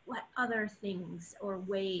 What other things or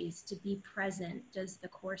ways to be present does the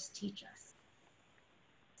Course teach us?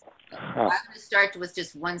 I'm going to start with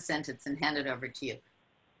just one sentence and hand it over to you.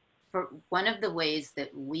 For one of the ways that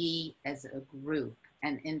we as a group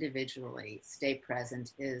and individually stay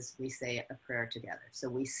present is we say a prayer together. So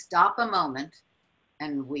we stop a moment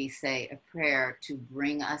and we say a prayer to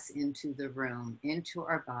bring us into the room, into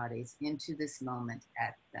our bodies, into this moment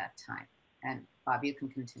at that time. And Bob, you can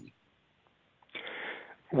continue.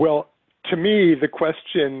 Well, to me, the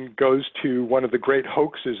question goes to one of the great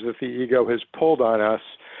hoaxes that the ego has pulled on us,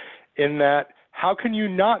 in that, how can you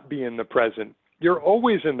not be in the present? You're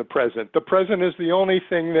always in the present. The present is the only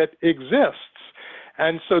thing that exists.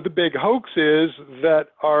 And so the big hoax is that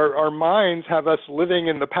our minds have us living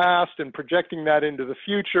in the past and projecting that into the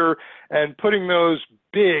future and putting those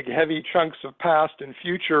big, heavy chunks of past and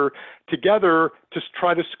future together to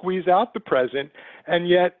try to squeeze out the present. And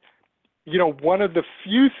yet, you know, one of the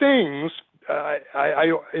few things,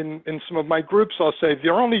 in some of my groups, I'll say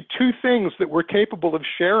there are only two things that we're capable of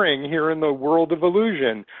sharing here in the world of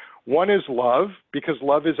illusion. One is love, because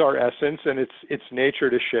love is our essence and it's nature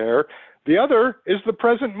to share. The other is the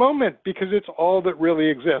present moment, because it's all that really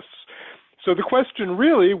exists. So the question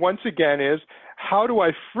really, once again, is how do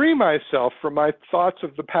I free myself from my thoughts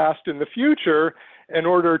of the past and the future in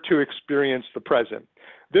order to experience the present?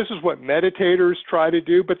 This is what meditators try to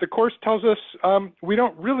do, but the Course tells us we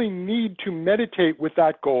don't really need to meditate with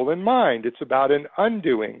that goal in mind. It's about an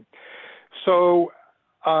undoing. So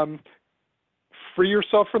free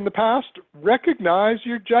yourself from the past, recognize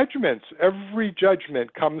your judgments. Every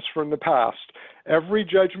judgment comes from the past. Every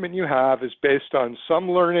judgment you have is based on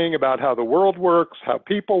some learning about how the world works, how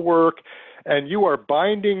people work, and you are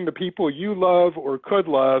binding the people you love or could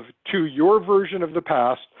love to your version of the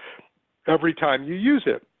past every time you use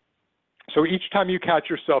it. So each time you catch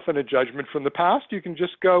yourself in a judgment from the past, you can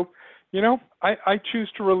just go, you know, I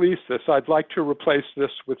choose to release this. I'd like to replace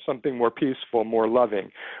this with something more peaceful, more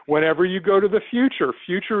loving. Whenever you go to the future,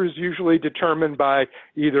 future is usually determined by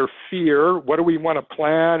either fear, what do we want to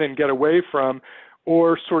plan and get away from,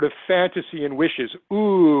 or sort of fantasy and wishes.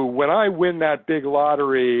 Ooh, when I win that big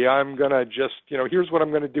lottery, I'm going to just, you know, here's what I'm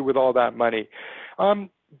going to do with all that money.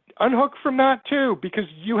 Unhook from that too, because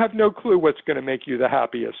you have no clue what's going to make you the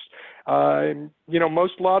happiest. You know,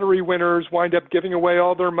 most lottery winners wind up giving away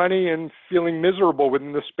all their money and feeling miserable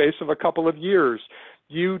within the space of a couple of years.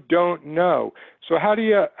 You don't know. So how do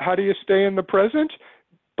you stay in the present?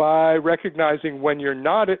 By recognizing when you're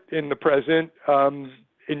not in the present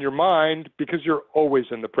in your mind, because you're always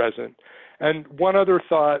in the present. And one other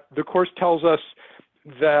thought, the Course tells us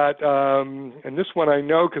that, and this one I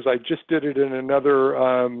know because I just did it in another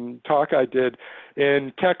talk I did,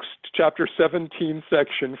 in text chapter 17,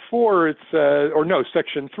 section 4, it says, or no,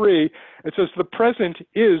 section 3, it says the present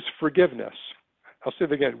is forgiveness. I'll say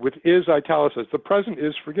it again, with is italicized, the present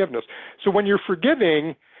is forgiveness. So when you're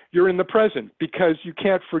forgiving, you're in the present, because you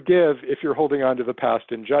can't forgive if you're holding on to the past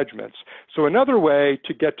in judgments. So another way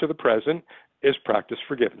to get to the present is practice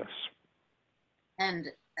forgiveness. And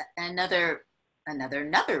another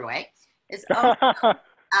way is also,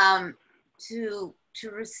 to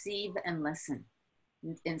receive and listen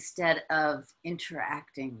instead of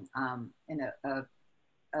interacting in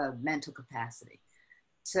a mental capacity.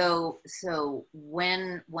 So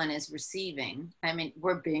when one is receiving, I mean,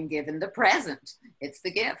 we're being given the present. It's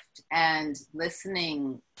the gift. And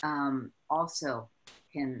listening also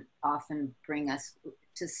can often bring us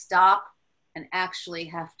to stop and actually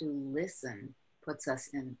have to listen, puts us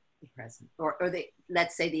in the present, or the,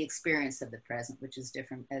 let's say the experience of the present, which is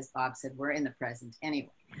different. As Bob said, we're in the present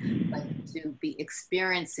anyway, but to be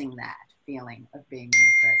experiencing that feeling of being in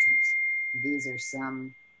the present. These are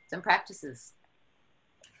some practices.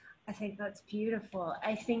 I think that's beautiful.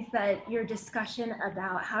 I think that your discussion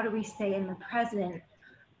about how do we stay in the present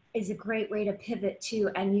is a great way to pivot to,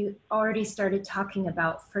 and you already started talking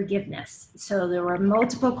about forgiveness. So there were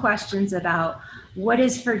multiple questions about what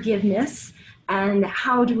is forgiveness and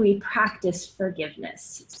how do we practice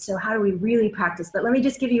forgiveness? So how do we really practice? But let me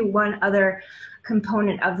just give you one other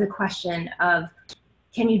component of the question of,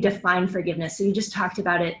 can you define forgiveness? So you just talked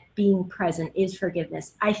about it being present is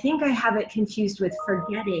forgiveness. I think I have it confused with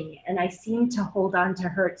forgetting, and I seem to hold on to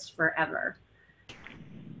hurts forever.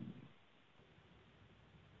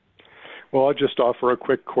 Well, I'll just offer a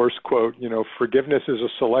quick course quote. You know, forgiveness is a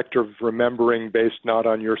selective remembering based not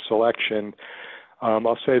on your selection.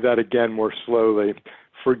 I'll say that again more slowly.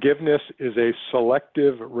 Forgiveness is a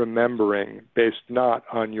selective remembering based not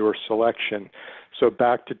on your selection. So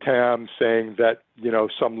back to Tam saying that, you know,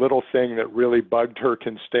 some little thing that really bugged her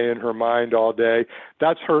can stay in her mind all day.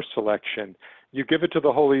 That's her selection. You give it to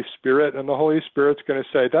the Holy Spirit, and the Holy Spirit's going to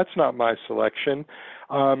say, that's not my selection.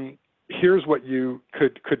 Here's what you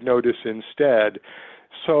could notice instead.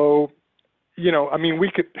 So, you know, I mean,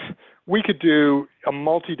 we could do a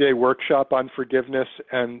multi-day workshop on forgiveness,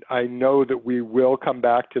 and I know that we will come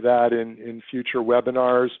back to that in future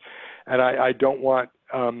webinars, and I don't want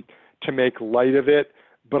to make light of it,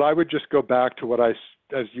 but I would just go back to what as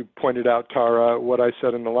you pointed out, Tara, what I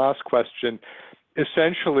said in the last question.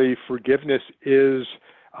 Essentially, forgiveness is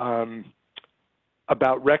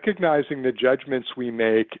about recognizing the judgments we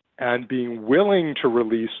make and being willing to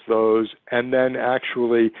release those, and then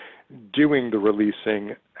actually doing the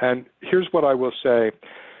releasing. And here's what I will say.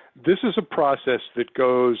 This is a process that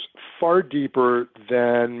goes far deeper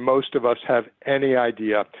than most of us have any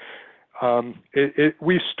idea.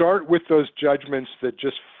 We start with those judgments that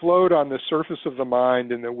just float on the surface of the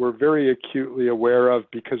mind and that we're very acutely aware of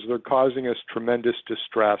because they're causing us tremendous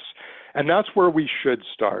distress. And that's where we should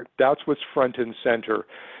start. That's what's front and center.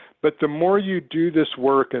 But the more you do this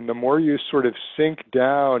work and the more you sort of sink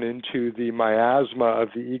down into the miasma of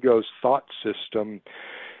the ego's thought system,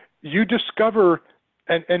 you discover,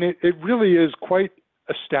 and it really is quite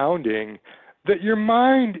astounding, that your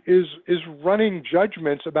mind is running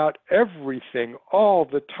judgments about everything all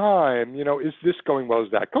the time. You know, is this going well?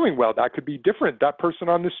 Is that going well? That could be different. That person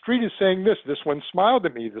on the street is saying this. This one smiled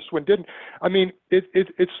at me. This one didn't. I mean,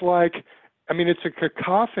 it's like, I mean, it's a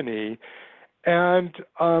cacophony. And,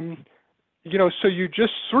 you know, so you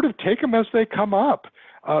just sort of take them as they come up.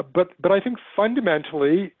 But I think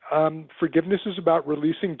fundamentally, forgiveness is about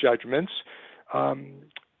releasing judgments.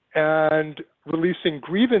 And releasing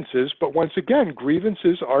grievances, but once again,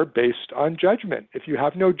 grievances are based on judgment. If you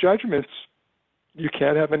have no judgments, you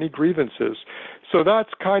can't have any grievances. So that's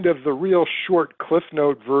kind of the real short Cliff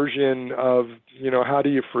Note version of, you know, how do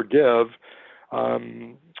you forgive?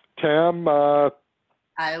 Tam?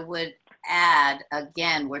 I would add,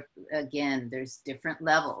 again, there's different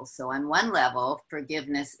levels. So on one level,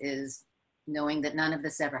 forgiveness is knowing that none of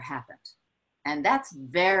this ever happened. And that's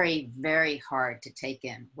very, very hard to take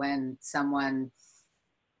in when someone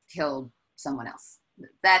killed someone else.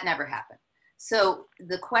 That never happened. So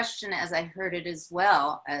the question, as I heard it as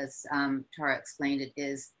well, as Tara explained it,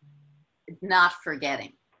 is not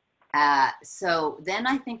forgetting. So then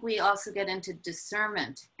I think we also get into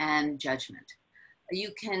discernment and judgment.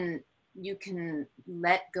 You can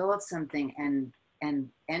let go of something and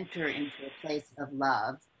enter into a place of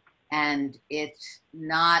love, and it's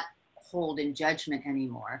not hold in judgment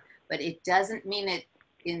anymore. But it doesn't mean it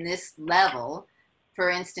in this level. For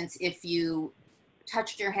instance, if you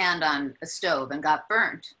touched your hand on a stove and got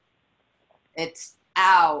burnt, it's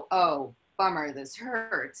ow, oh, bummer, this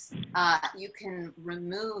hurts. You can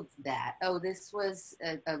remove that. Oh, this was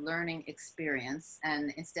a learning experience.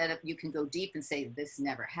 And instead of, you can go deep and say, this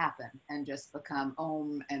never happened, and just become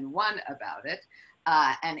Om and one about it.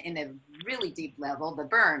 And in a really deep level, the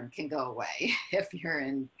burn can go away if you're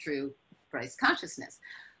in true Christ consciousness.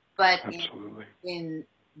 But in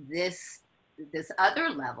this other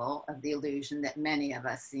level of the illusion that many of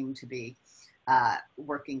us seem to be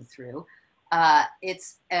working through,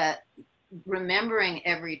 it's remembering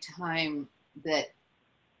every time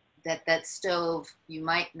that stove, you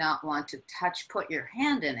might not want to touch, put your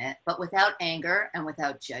hand in it, but without anger and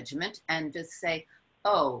without judgment, and just say,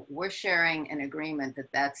 oh, we're sharing an agreement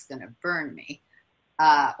that that's going to burn me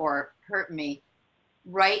or hurt me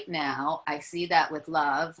right now. I see that with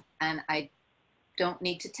love, and I don't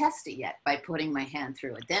need to test it yet by putting my hand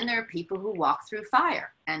through it. Then there are people who walk through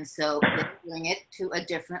fire. And so they bring it to a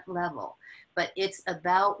different level. But it's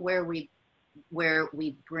about where we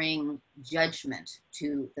bring judgment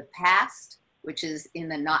to the past, which is in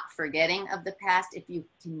the not forgetting of the past. If you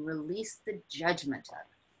can release the judgment of it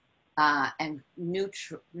and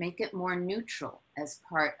make it more neutral as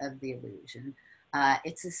part of the illusion,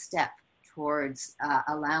 it's a step towards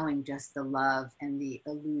allowing just the love and the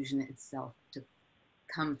illusion itself to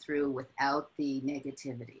come through without the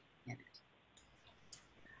negativity in it.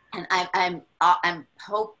 And I'm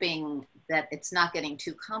hoping that it's not getting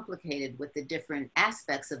too complicated with the different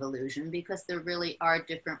aspects of illusion, because there really are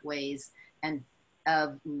different ways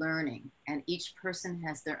of learning, and each person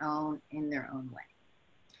has their own in their own way.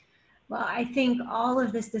 Well, I think all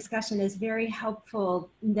of this discussion is very helpful,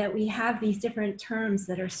 that we have these different terms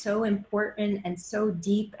that are so important and so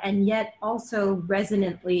deep, and yet also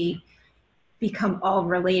resonantly become all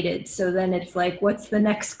related. So then it's like, what's the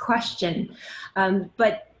next question?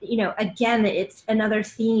 But, you know, again, it's another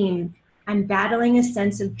theme. I'm battling a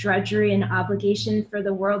sense of drudgery and obligation for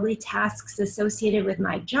the worldly tasks associated with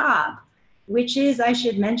my job, which is, I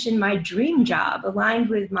should mention, my dream job, aligned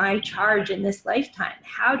with my charge in this lifetime.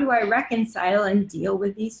 How do I reconcile and deal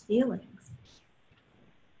with these feelings?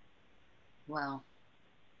 Well,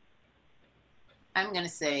 I'm going to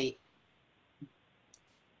say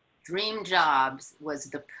dream jobs was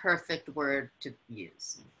the perfect word to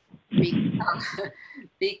use, because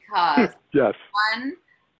yes.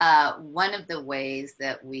 One of the ways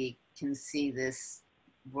that we can see this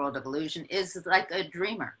world of illusion is like a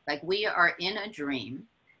dreamer. Like, we are in a dream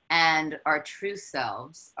and our true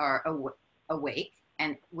selves are awake,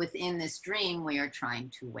 and within this dream we are trying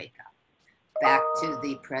to wake up back to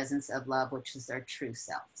the presence of love, which is our true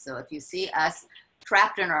self. So if you see us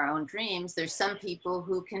trapped in our own dreams, there's some people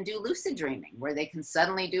who can do lucid dreaming, where they can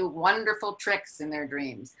suddenly do wonderful tricks in their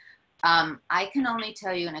dreams. I can only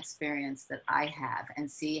tell you an experience that I have and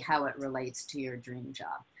see how it relates to your dream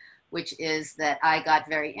job, which is that I got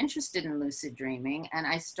very interested in lucid dreaming, and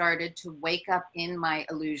I started to wake up in my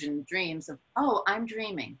illusion dreams of, oh, I'm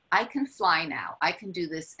dreaming. I can fly now. I can do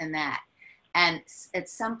this and that. And at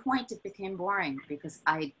some point it became boring, because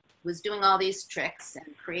I was doing all these tricks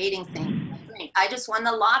and creating things in my dream. I just won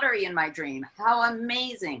the lottery in my dream. How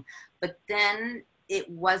amazing. But then it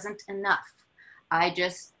wasn't enough. I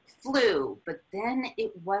just flew, but then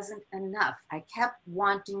it wasn't enough. I kept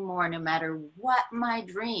wanting more, no matter what my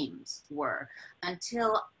dreams were,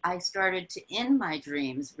 until I started to, in my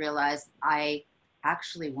dreams, realize I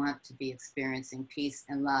actually want to be experiencing peace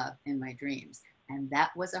and love in my dreams. And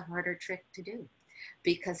that was a harder trick to do,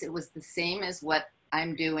 because it was the same as what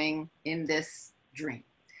I'm doing in this dream.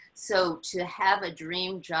 So to have a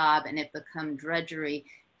dream job and it become drudgery,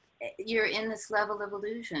 you're in this level of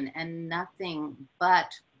illusion and nothing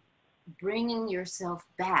but bringing yourself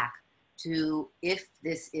back to, if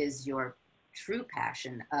this is your true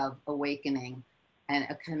passion of awakening and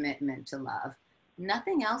a commitment to love,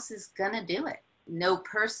 nothing else is gonna do it. No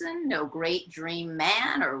person, no great dream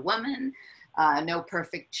man or woman, no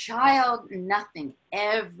perfect child, nothing.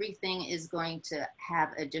 Everything is going to have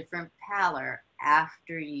a different pallor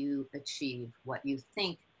after you achieve what you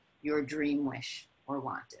think your dream wish or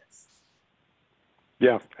want is.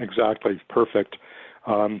 Yeah, exactly. Perfect.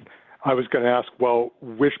 I was going to ask, well,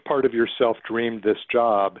 which part of yourself dreamed this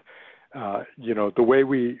job? You know, the way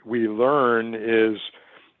we learn is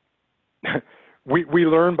we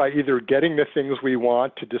learn by either getting the things we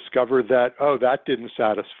want to discover that, oh, that didn't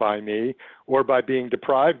satisfy me, or by being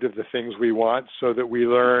deprived of the things we want so that we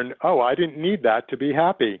learn, oh, I didn't need that to be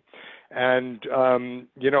happy. And,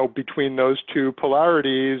 you know, between those two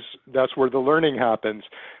polarities, that's where the learning happens.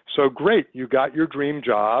 So great, you got your dream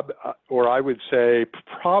job, or I would say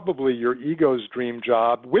probably your ego's dream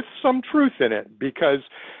job with some truth in it, because,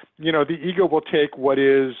 you know, the ego will take what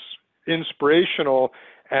is inspirational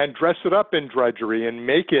and dress it up in drudgery and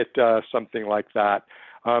make it something like that.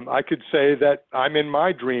 I could say that I'm in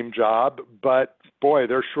my dream job, but boy,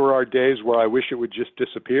 there sure are days where I wish it would just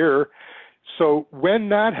disappear. So when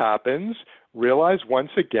that happens, realize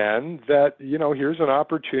once again that, you know, here's an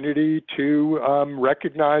opportunity to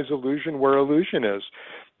recognize illusion where illusion is.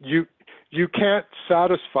 You can't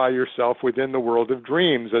satisfy yourself within the world of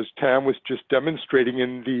dreams, as Tam was just demonstrating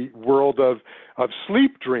in the world of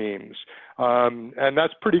sleep dreams. And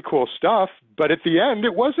that's pretty cool stuff, but at the end,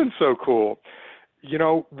 it wasn't so cool. You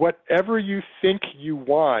know, whatever you think you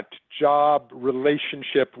want, job,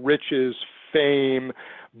 relationship, riches, fame,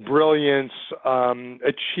 brilliance,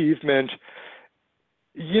 achievement,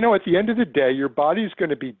 you know, at the end of the day, your body's going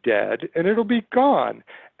to be dead and it'll be gone.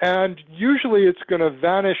 And usually it's going to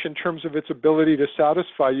vanish in terms of its ability to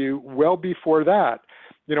satisfy you well before that.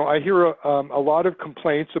 You know, I hear a lot of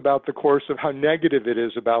complaints about the Course of how negative it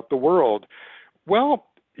is about the world. Well,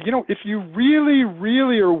 you know, if you really,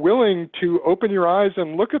 really are willing to open your eyes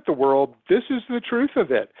and look at the world, this is the truth of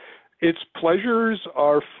it. Its pleasures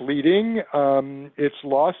are fleeting. Its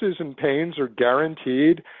losses and pains are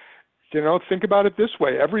guaranteed. You know, think about it this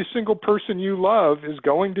way. Every single person you love is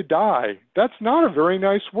going to die. That's not a very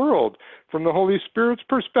nice world. From the Holy Spirit's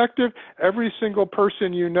perspective, every single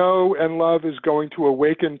person you know and love is going to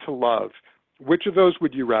awaken to love. Which of those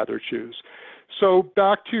would you rather choose? So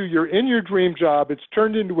back to you're in your dream job. It's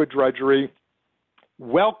turned into a drudgery.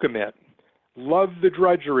 Welcome it. Love the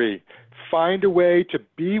drudgery. Find a way to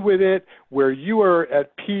be with it where you are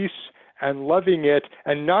at peace and loving it,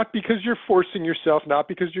 and not because you're forcing yourself, not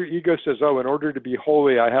because your ego says, oh, in order to be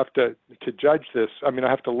holy, I have to judge this. I mean, I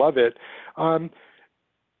have to love it.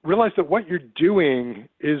 Realize that what you're doing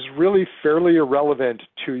is really fairly irrelevant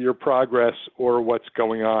to your progress or what's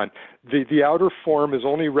going on. The outer form is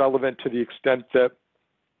only relevant to the extent that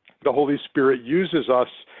the Holy Spirit uses us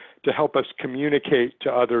to help us communicate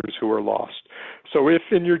to others who are lost. So if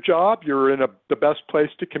in your job you're in the best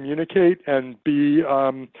place to communicate and be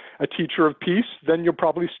a teacher of peace, then you'll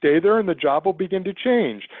probably stay there and the job will begin to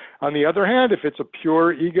change. On the other hand, if it's a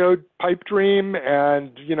pure ego pipe dream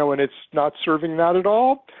and, you know, and it's not serving that at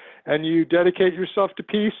all, and you dedicate yourself to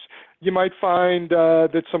peace, you might find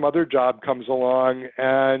that some other job comes along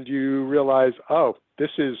and you realize, oh,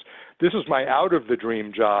 this is my out of the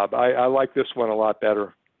dream job. I like this one a lot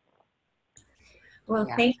better. Well,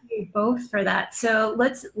 thank you both for that. So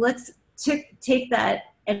let's take that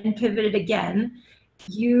and pivot it again.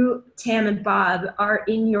 You, Tam and Bob, are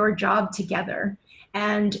in your job together.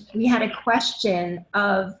 And we had a question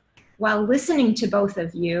of, while listening to both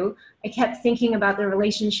of you, I kept thinking about the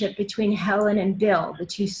relationship between Helen and Bill, the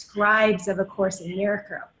two scribes of A Course in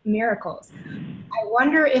Miracles. I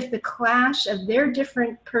wonder if the clash of their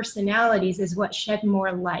different personalities is what shed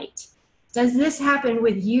more light. Does this happen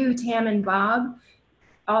with you, Tam and Bob?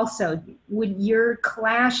 Also, would your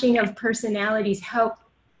clashing of personalities help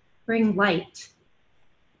bring light?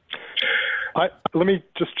 Let me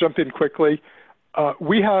just jump in quickly.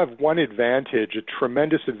 We have one advantage, a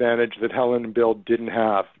tremendous advantage that Helen and Bill didn't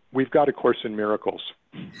have. We've got A Course in Miracles.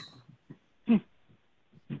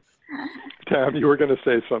 Tam, you were going to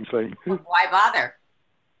say something. Why bother?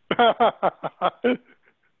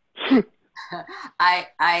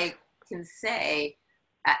 I can say,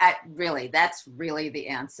 really, that's really the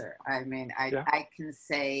answer. I mean, I can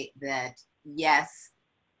say that, yes,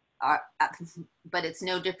 but it's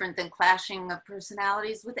no different than clashing of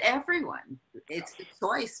personalities with everyone. It's the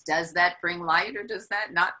choice. Does that bring light or does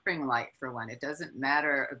that not bring light for one? It doesn't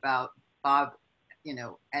matter about Bob, you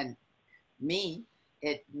know, and me.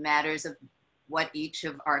 It matters of what each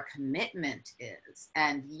of our commitment is.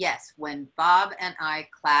 And yes, when Bob and I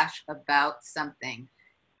clash about something,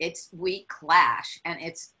 we clash, and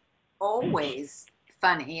it's always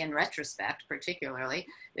funny in retrospect, particularly.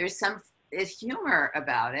 There's humor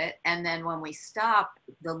about it, and then when we stop,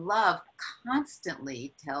 the love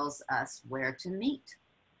constantly tells us where to meet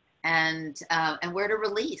and where to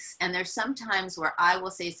release. And there's some times where I will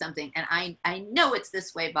say something, and I know it's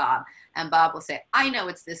this way, Bob, and Bob will say, I know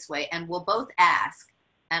it's this way, and we'll both ask,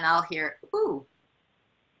 and I'll hear, ooh,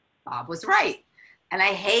 Bob was right. And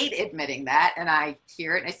I hate admitting that, and I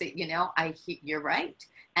hear it, and I say, you know, you're right,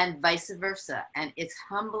 and vice versa. And it's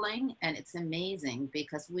humbling, and it's amazing,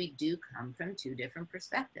 because we do come from two different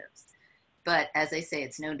perspectives. But as I say,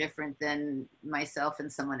 it's no different than myself and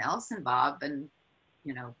someone else, and Bob and,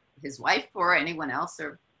 you know, his wife or anyone else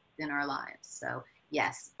are in our lives. So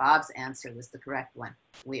yes, Bob's answer was the correct one.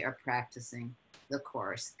 We are practicing the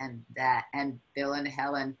Course, and Bill and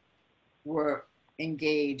Helen were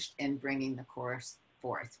engaged in bringing the Course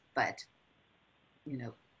forth, but you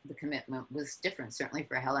know, the commitment was different, certainly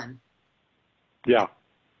for Helen. Yeah.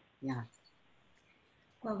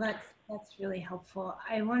 Well, that's really helpful.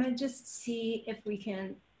 I want to just see if we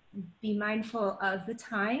can be mindful of the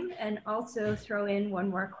time and also throw in one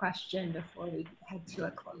more question before we head to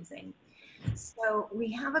a closing. So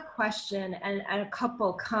we have a question, and a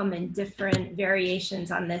couple come in different variations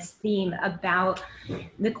on this theme about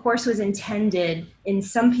the Course was intended, in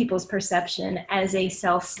some people's perception, as a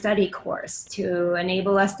self-study course to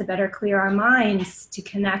enable us to better clear our minds to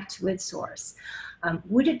connect with Source.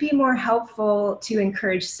 Would it be more helpful to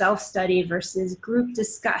encourage self-study versus group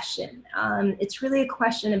discussion? It's really a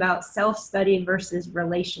question about self-study versus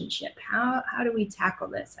relationship. How do we tackle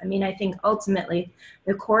this? I mean, I think ultimately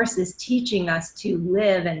the course is teaching us to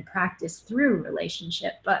live and practice through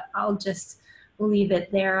relationship, but I'll just leave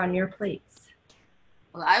it there on your plates.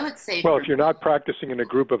 Well, I would say, well, if you're not practicing in a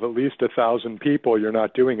group of at least 1,000 people, you're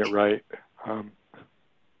not doing it right.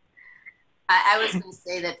 I was going to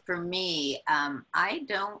say that for me, I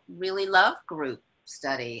don't really love group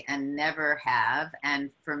study and never have. And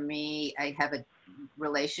for me, I have a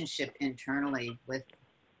relationship internally with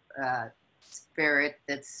spirit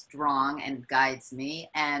that's strong and guides me.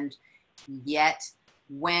 And yet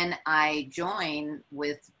when I join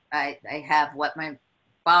with, I have what my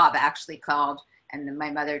Bob actually called, and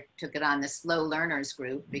my mother took it on, the slow learners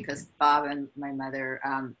group, because Bob and my mother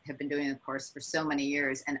have been doing the course for so many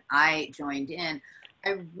years, and I joined in.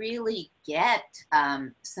 I really get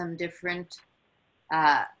some different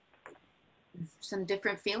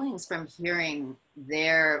feelings from hearing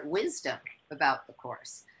their wisdom about the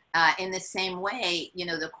course. In the same way, you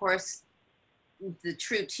know, the course, the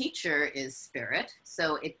true teacher is spirit,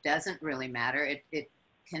 so it doesn't really matter. It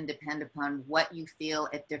can depend upon what you feel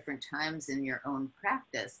at different times in your own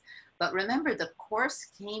practice. But remember, the course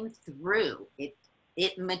came through,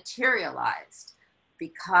 it materialized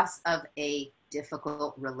because of a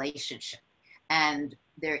difficult relationship. And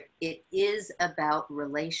it is about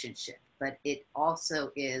relationship, but it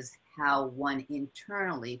also is how one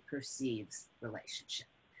internally perceives relationship.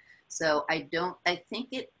 So I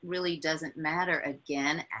think it really doesn't matter.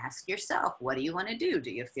 Again, ask yourself, what do you want to do?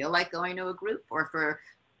 Do you feel like going to a group? Or for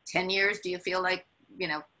 10 years, do you feel like, you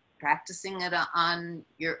know, practicing it on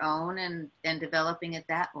your own and developing it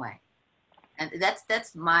that way? And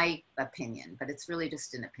that's my opinion, but it's really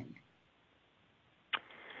just an opinion.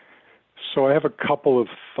 So I have a couple of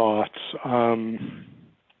thoughts.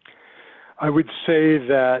 I would say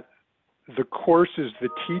that the course is the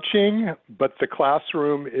teaching, but the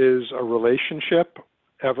classroom is a relationship,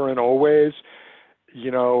 ever and always.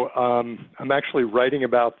 You know, I'm actually writing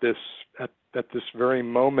about this at this very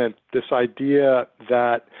moment, this idea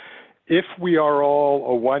that if we are all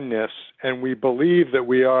a oneness and we believe that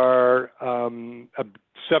we are 7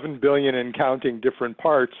 billion and counting different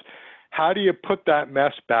parts, how do you put that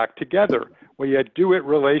mess back together? Well, you do it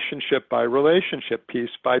relationship by relationship, piece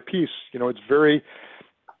by piece. You know, it's very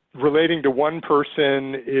relating to one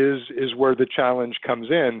person is where the challenge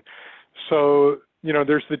comes in. So, you know,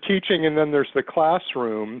 there's the teaching and then there's the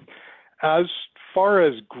classroom. As far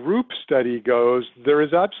as group study goes, there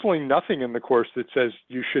is absolutely nothing in the course that says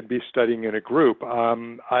you should be studying in a group.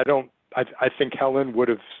 I think Helen would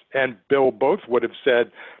have, and Bill both would have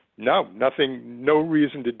said, no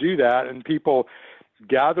reason to do that. And people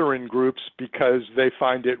gather in groups because they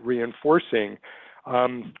find it reinforcing.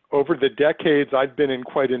 Over the decades, I've been in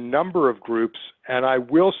quite a number of groups, and I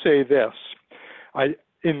will say this,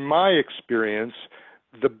 in my experience,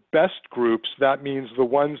 the best groups, that means the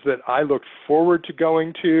ones that I looked forward to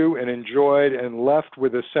going to and enjoyed and left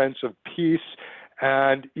with a sense of peace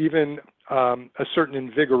and even a certain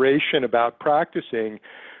invigoration about practicing,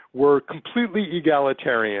 were completely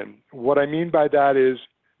egalitarian. What I mean by that is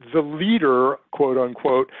the leader, quote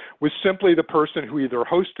unquote, was simply the person who either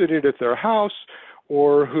hosted it at their house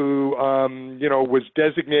or who, you know, was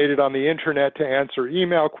designated on the internet to answer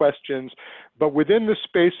email questions. But within the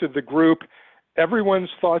space of the group, everyone's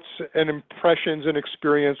thoughts and impressions and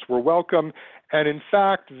experience were welcome. And in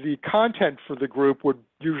fact, the content for the group would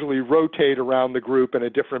usually rotate around the group and a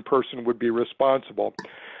different person would be responsible.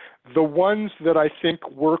 The ones that I think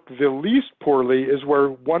work the least poorly is where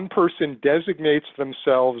one person designates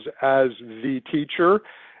themselves as the teacher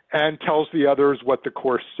and tells the others what the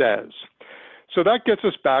course says. So that gets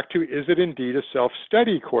us back to, is it indeed a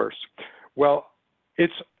self-study course? Well,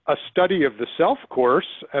 it's a study of the self course,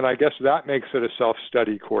 and I guess that makes it a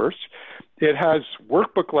self-study course. It has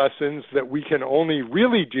workbook lessons that we can only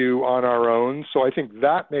really do on our own, so I think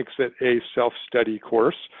that makes it a self-study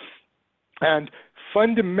course. And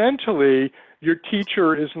fundamentally, your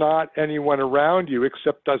teacher is not anyone around you,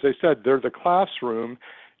 except, as I said, they're the classroom.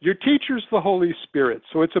 Your teacher's the Holy Spirit,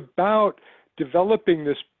 so it's about developing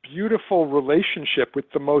this beautiful relationship with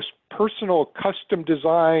the most personal,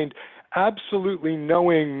 custom-designed, absolutely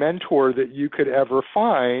knowing mentor that you could ever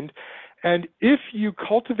find. And if you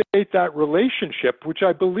cultivate that relationship, which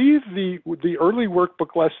I believe the early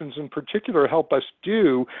workbook lessons in particular help us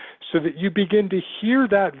do, so that you begin to hear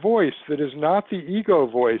that voice that is not the ego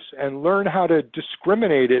voice and learn how to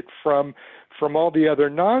discriminate it from all the other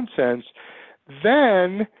nonsense,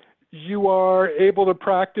 then you are able to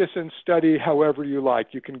practice and study however you like.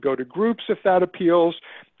 You can go to groups if that appeals.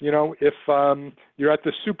 You know, if you're at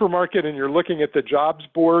the supermarket and you're looking at the jobs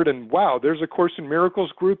board and, wow, there's a Course in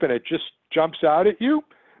Miracles group and it just jumps out at you,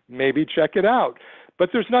 maybe check it out. But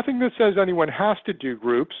there's nothing that says anyone has to do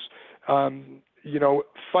groups. You know,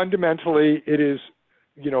 fundamentally, it is,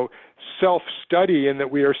 you know, self-study, in that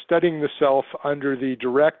we are studying the self under the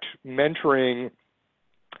direct mentoring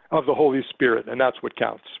of the Holy Spirit, and that's what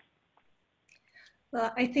counts.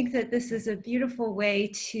 Well, I think that this is a beautiful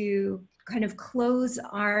way to kind of close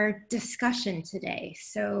our discussion today.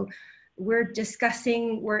 So we're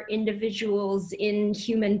discussing, we're individuals in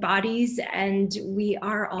human bodies, and we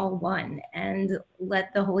are all one, and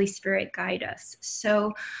let the Holy Spirit guide us.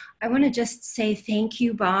 So I want to just say thank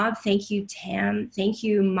you, Bob. Thank you, Tam. Thank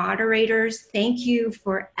you, moderators. Thank you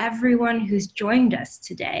for everyone who's joined us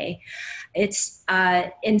today. It's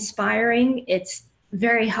inspiring. It's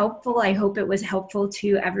very helpful. I hope it was helpful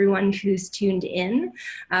to everyone who's tuned in,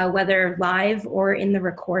 whether live or in the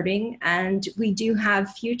recording. And we do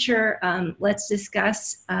have future Let's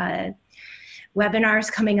Discuss webinars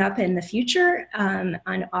coming up in the future on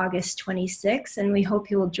August 26th, and we hope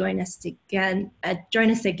you will join us again.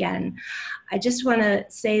 I just want to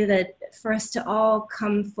say that for us to all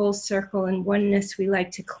come full circle in oneness, we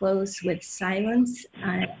like to close with silence,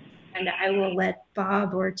 and I will let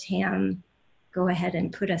Bob or Tam go ahead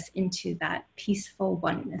and put us into that peaceful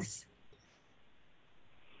oneness.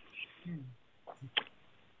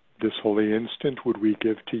 This holy instant would we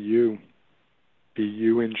give to you. Be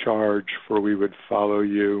you in charge, for we would follow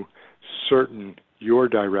you, certain your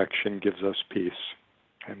direction gives us peace.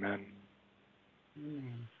 Amen.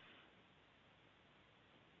 Amen.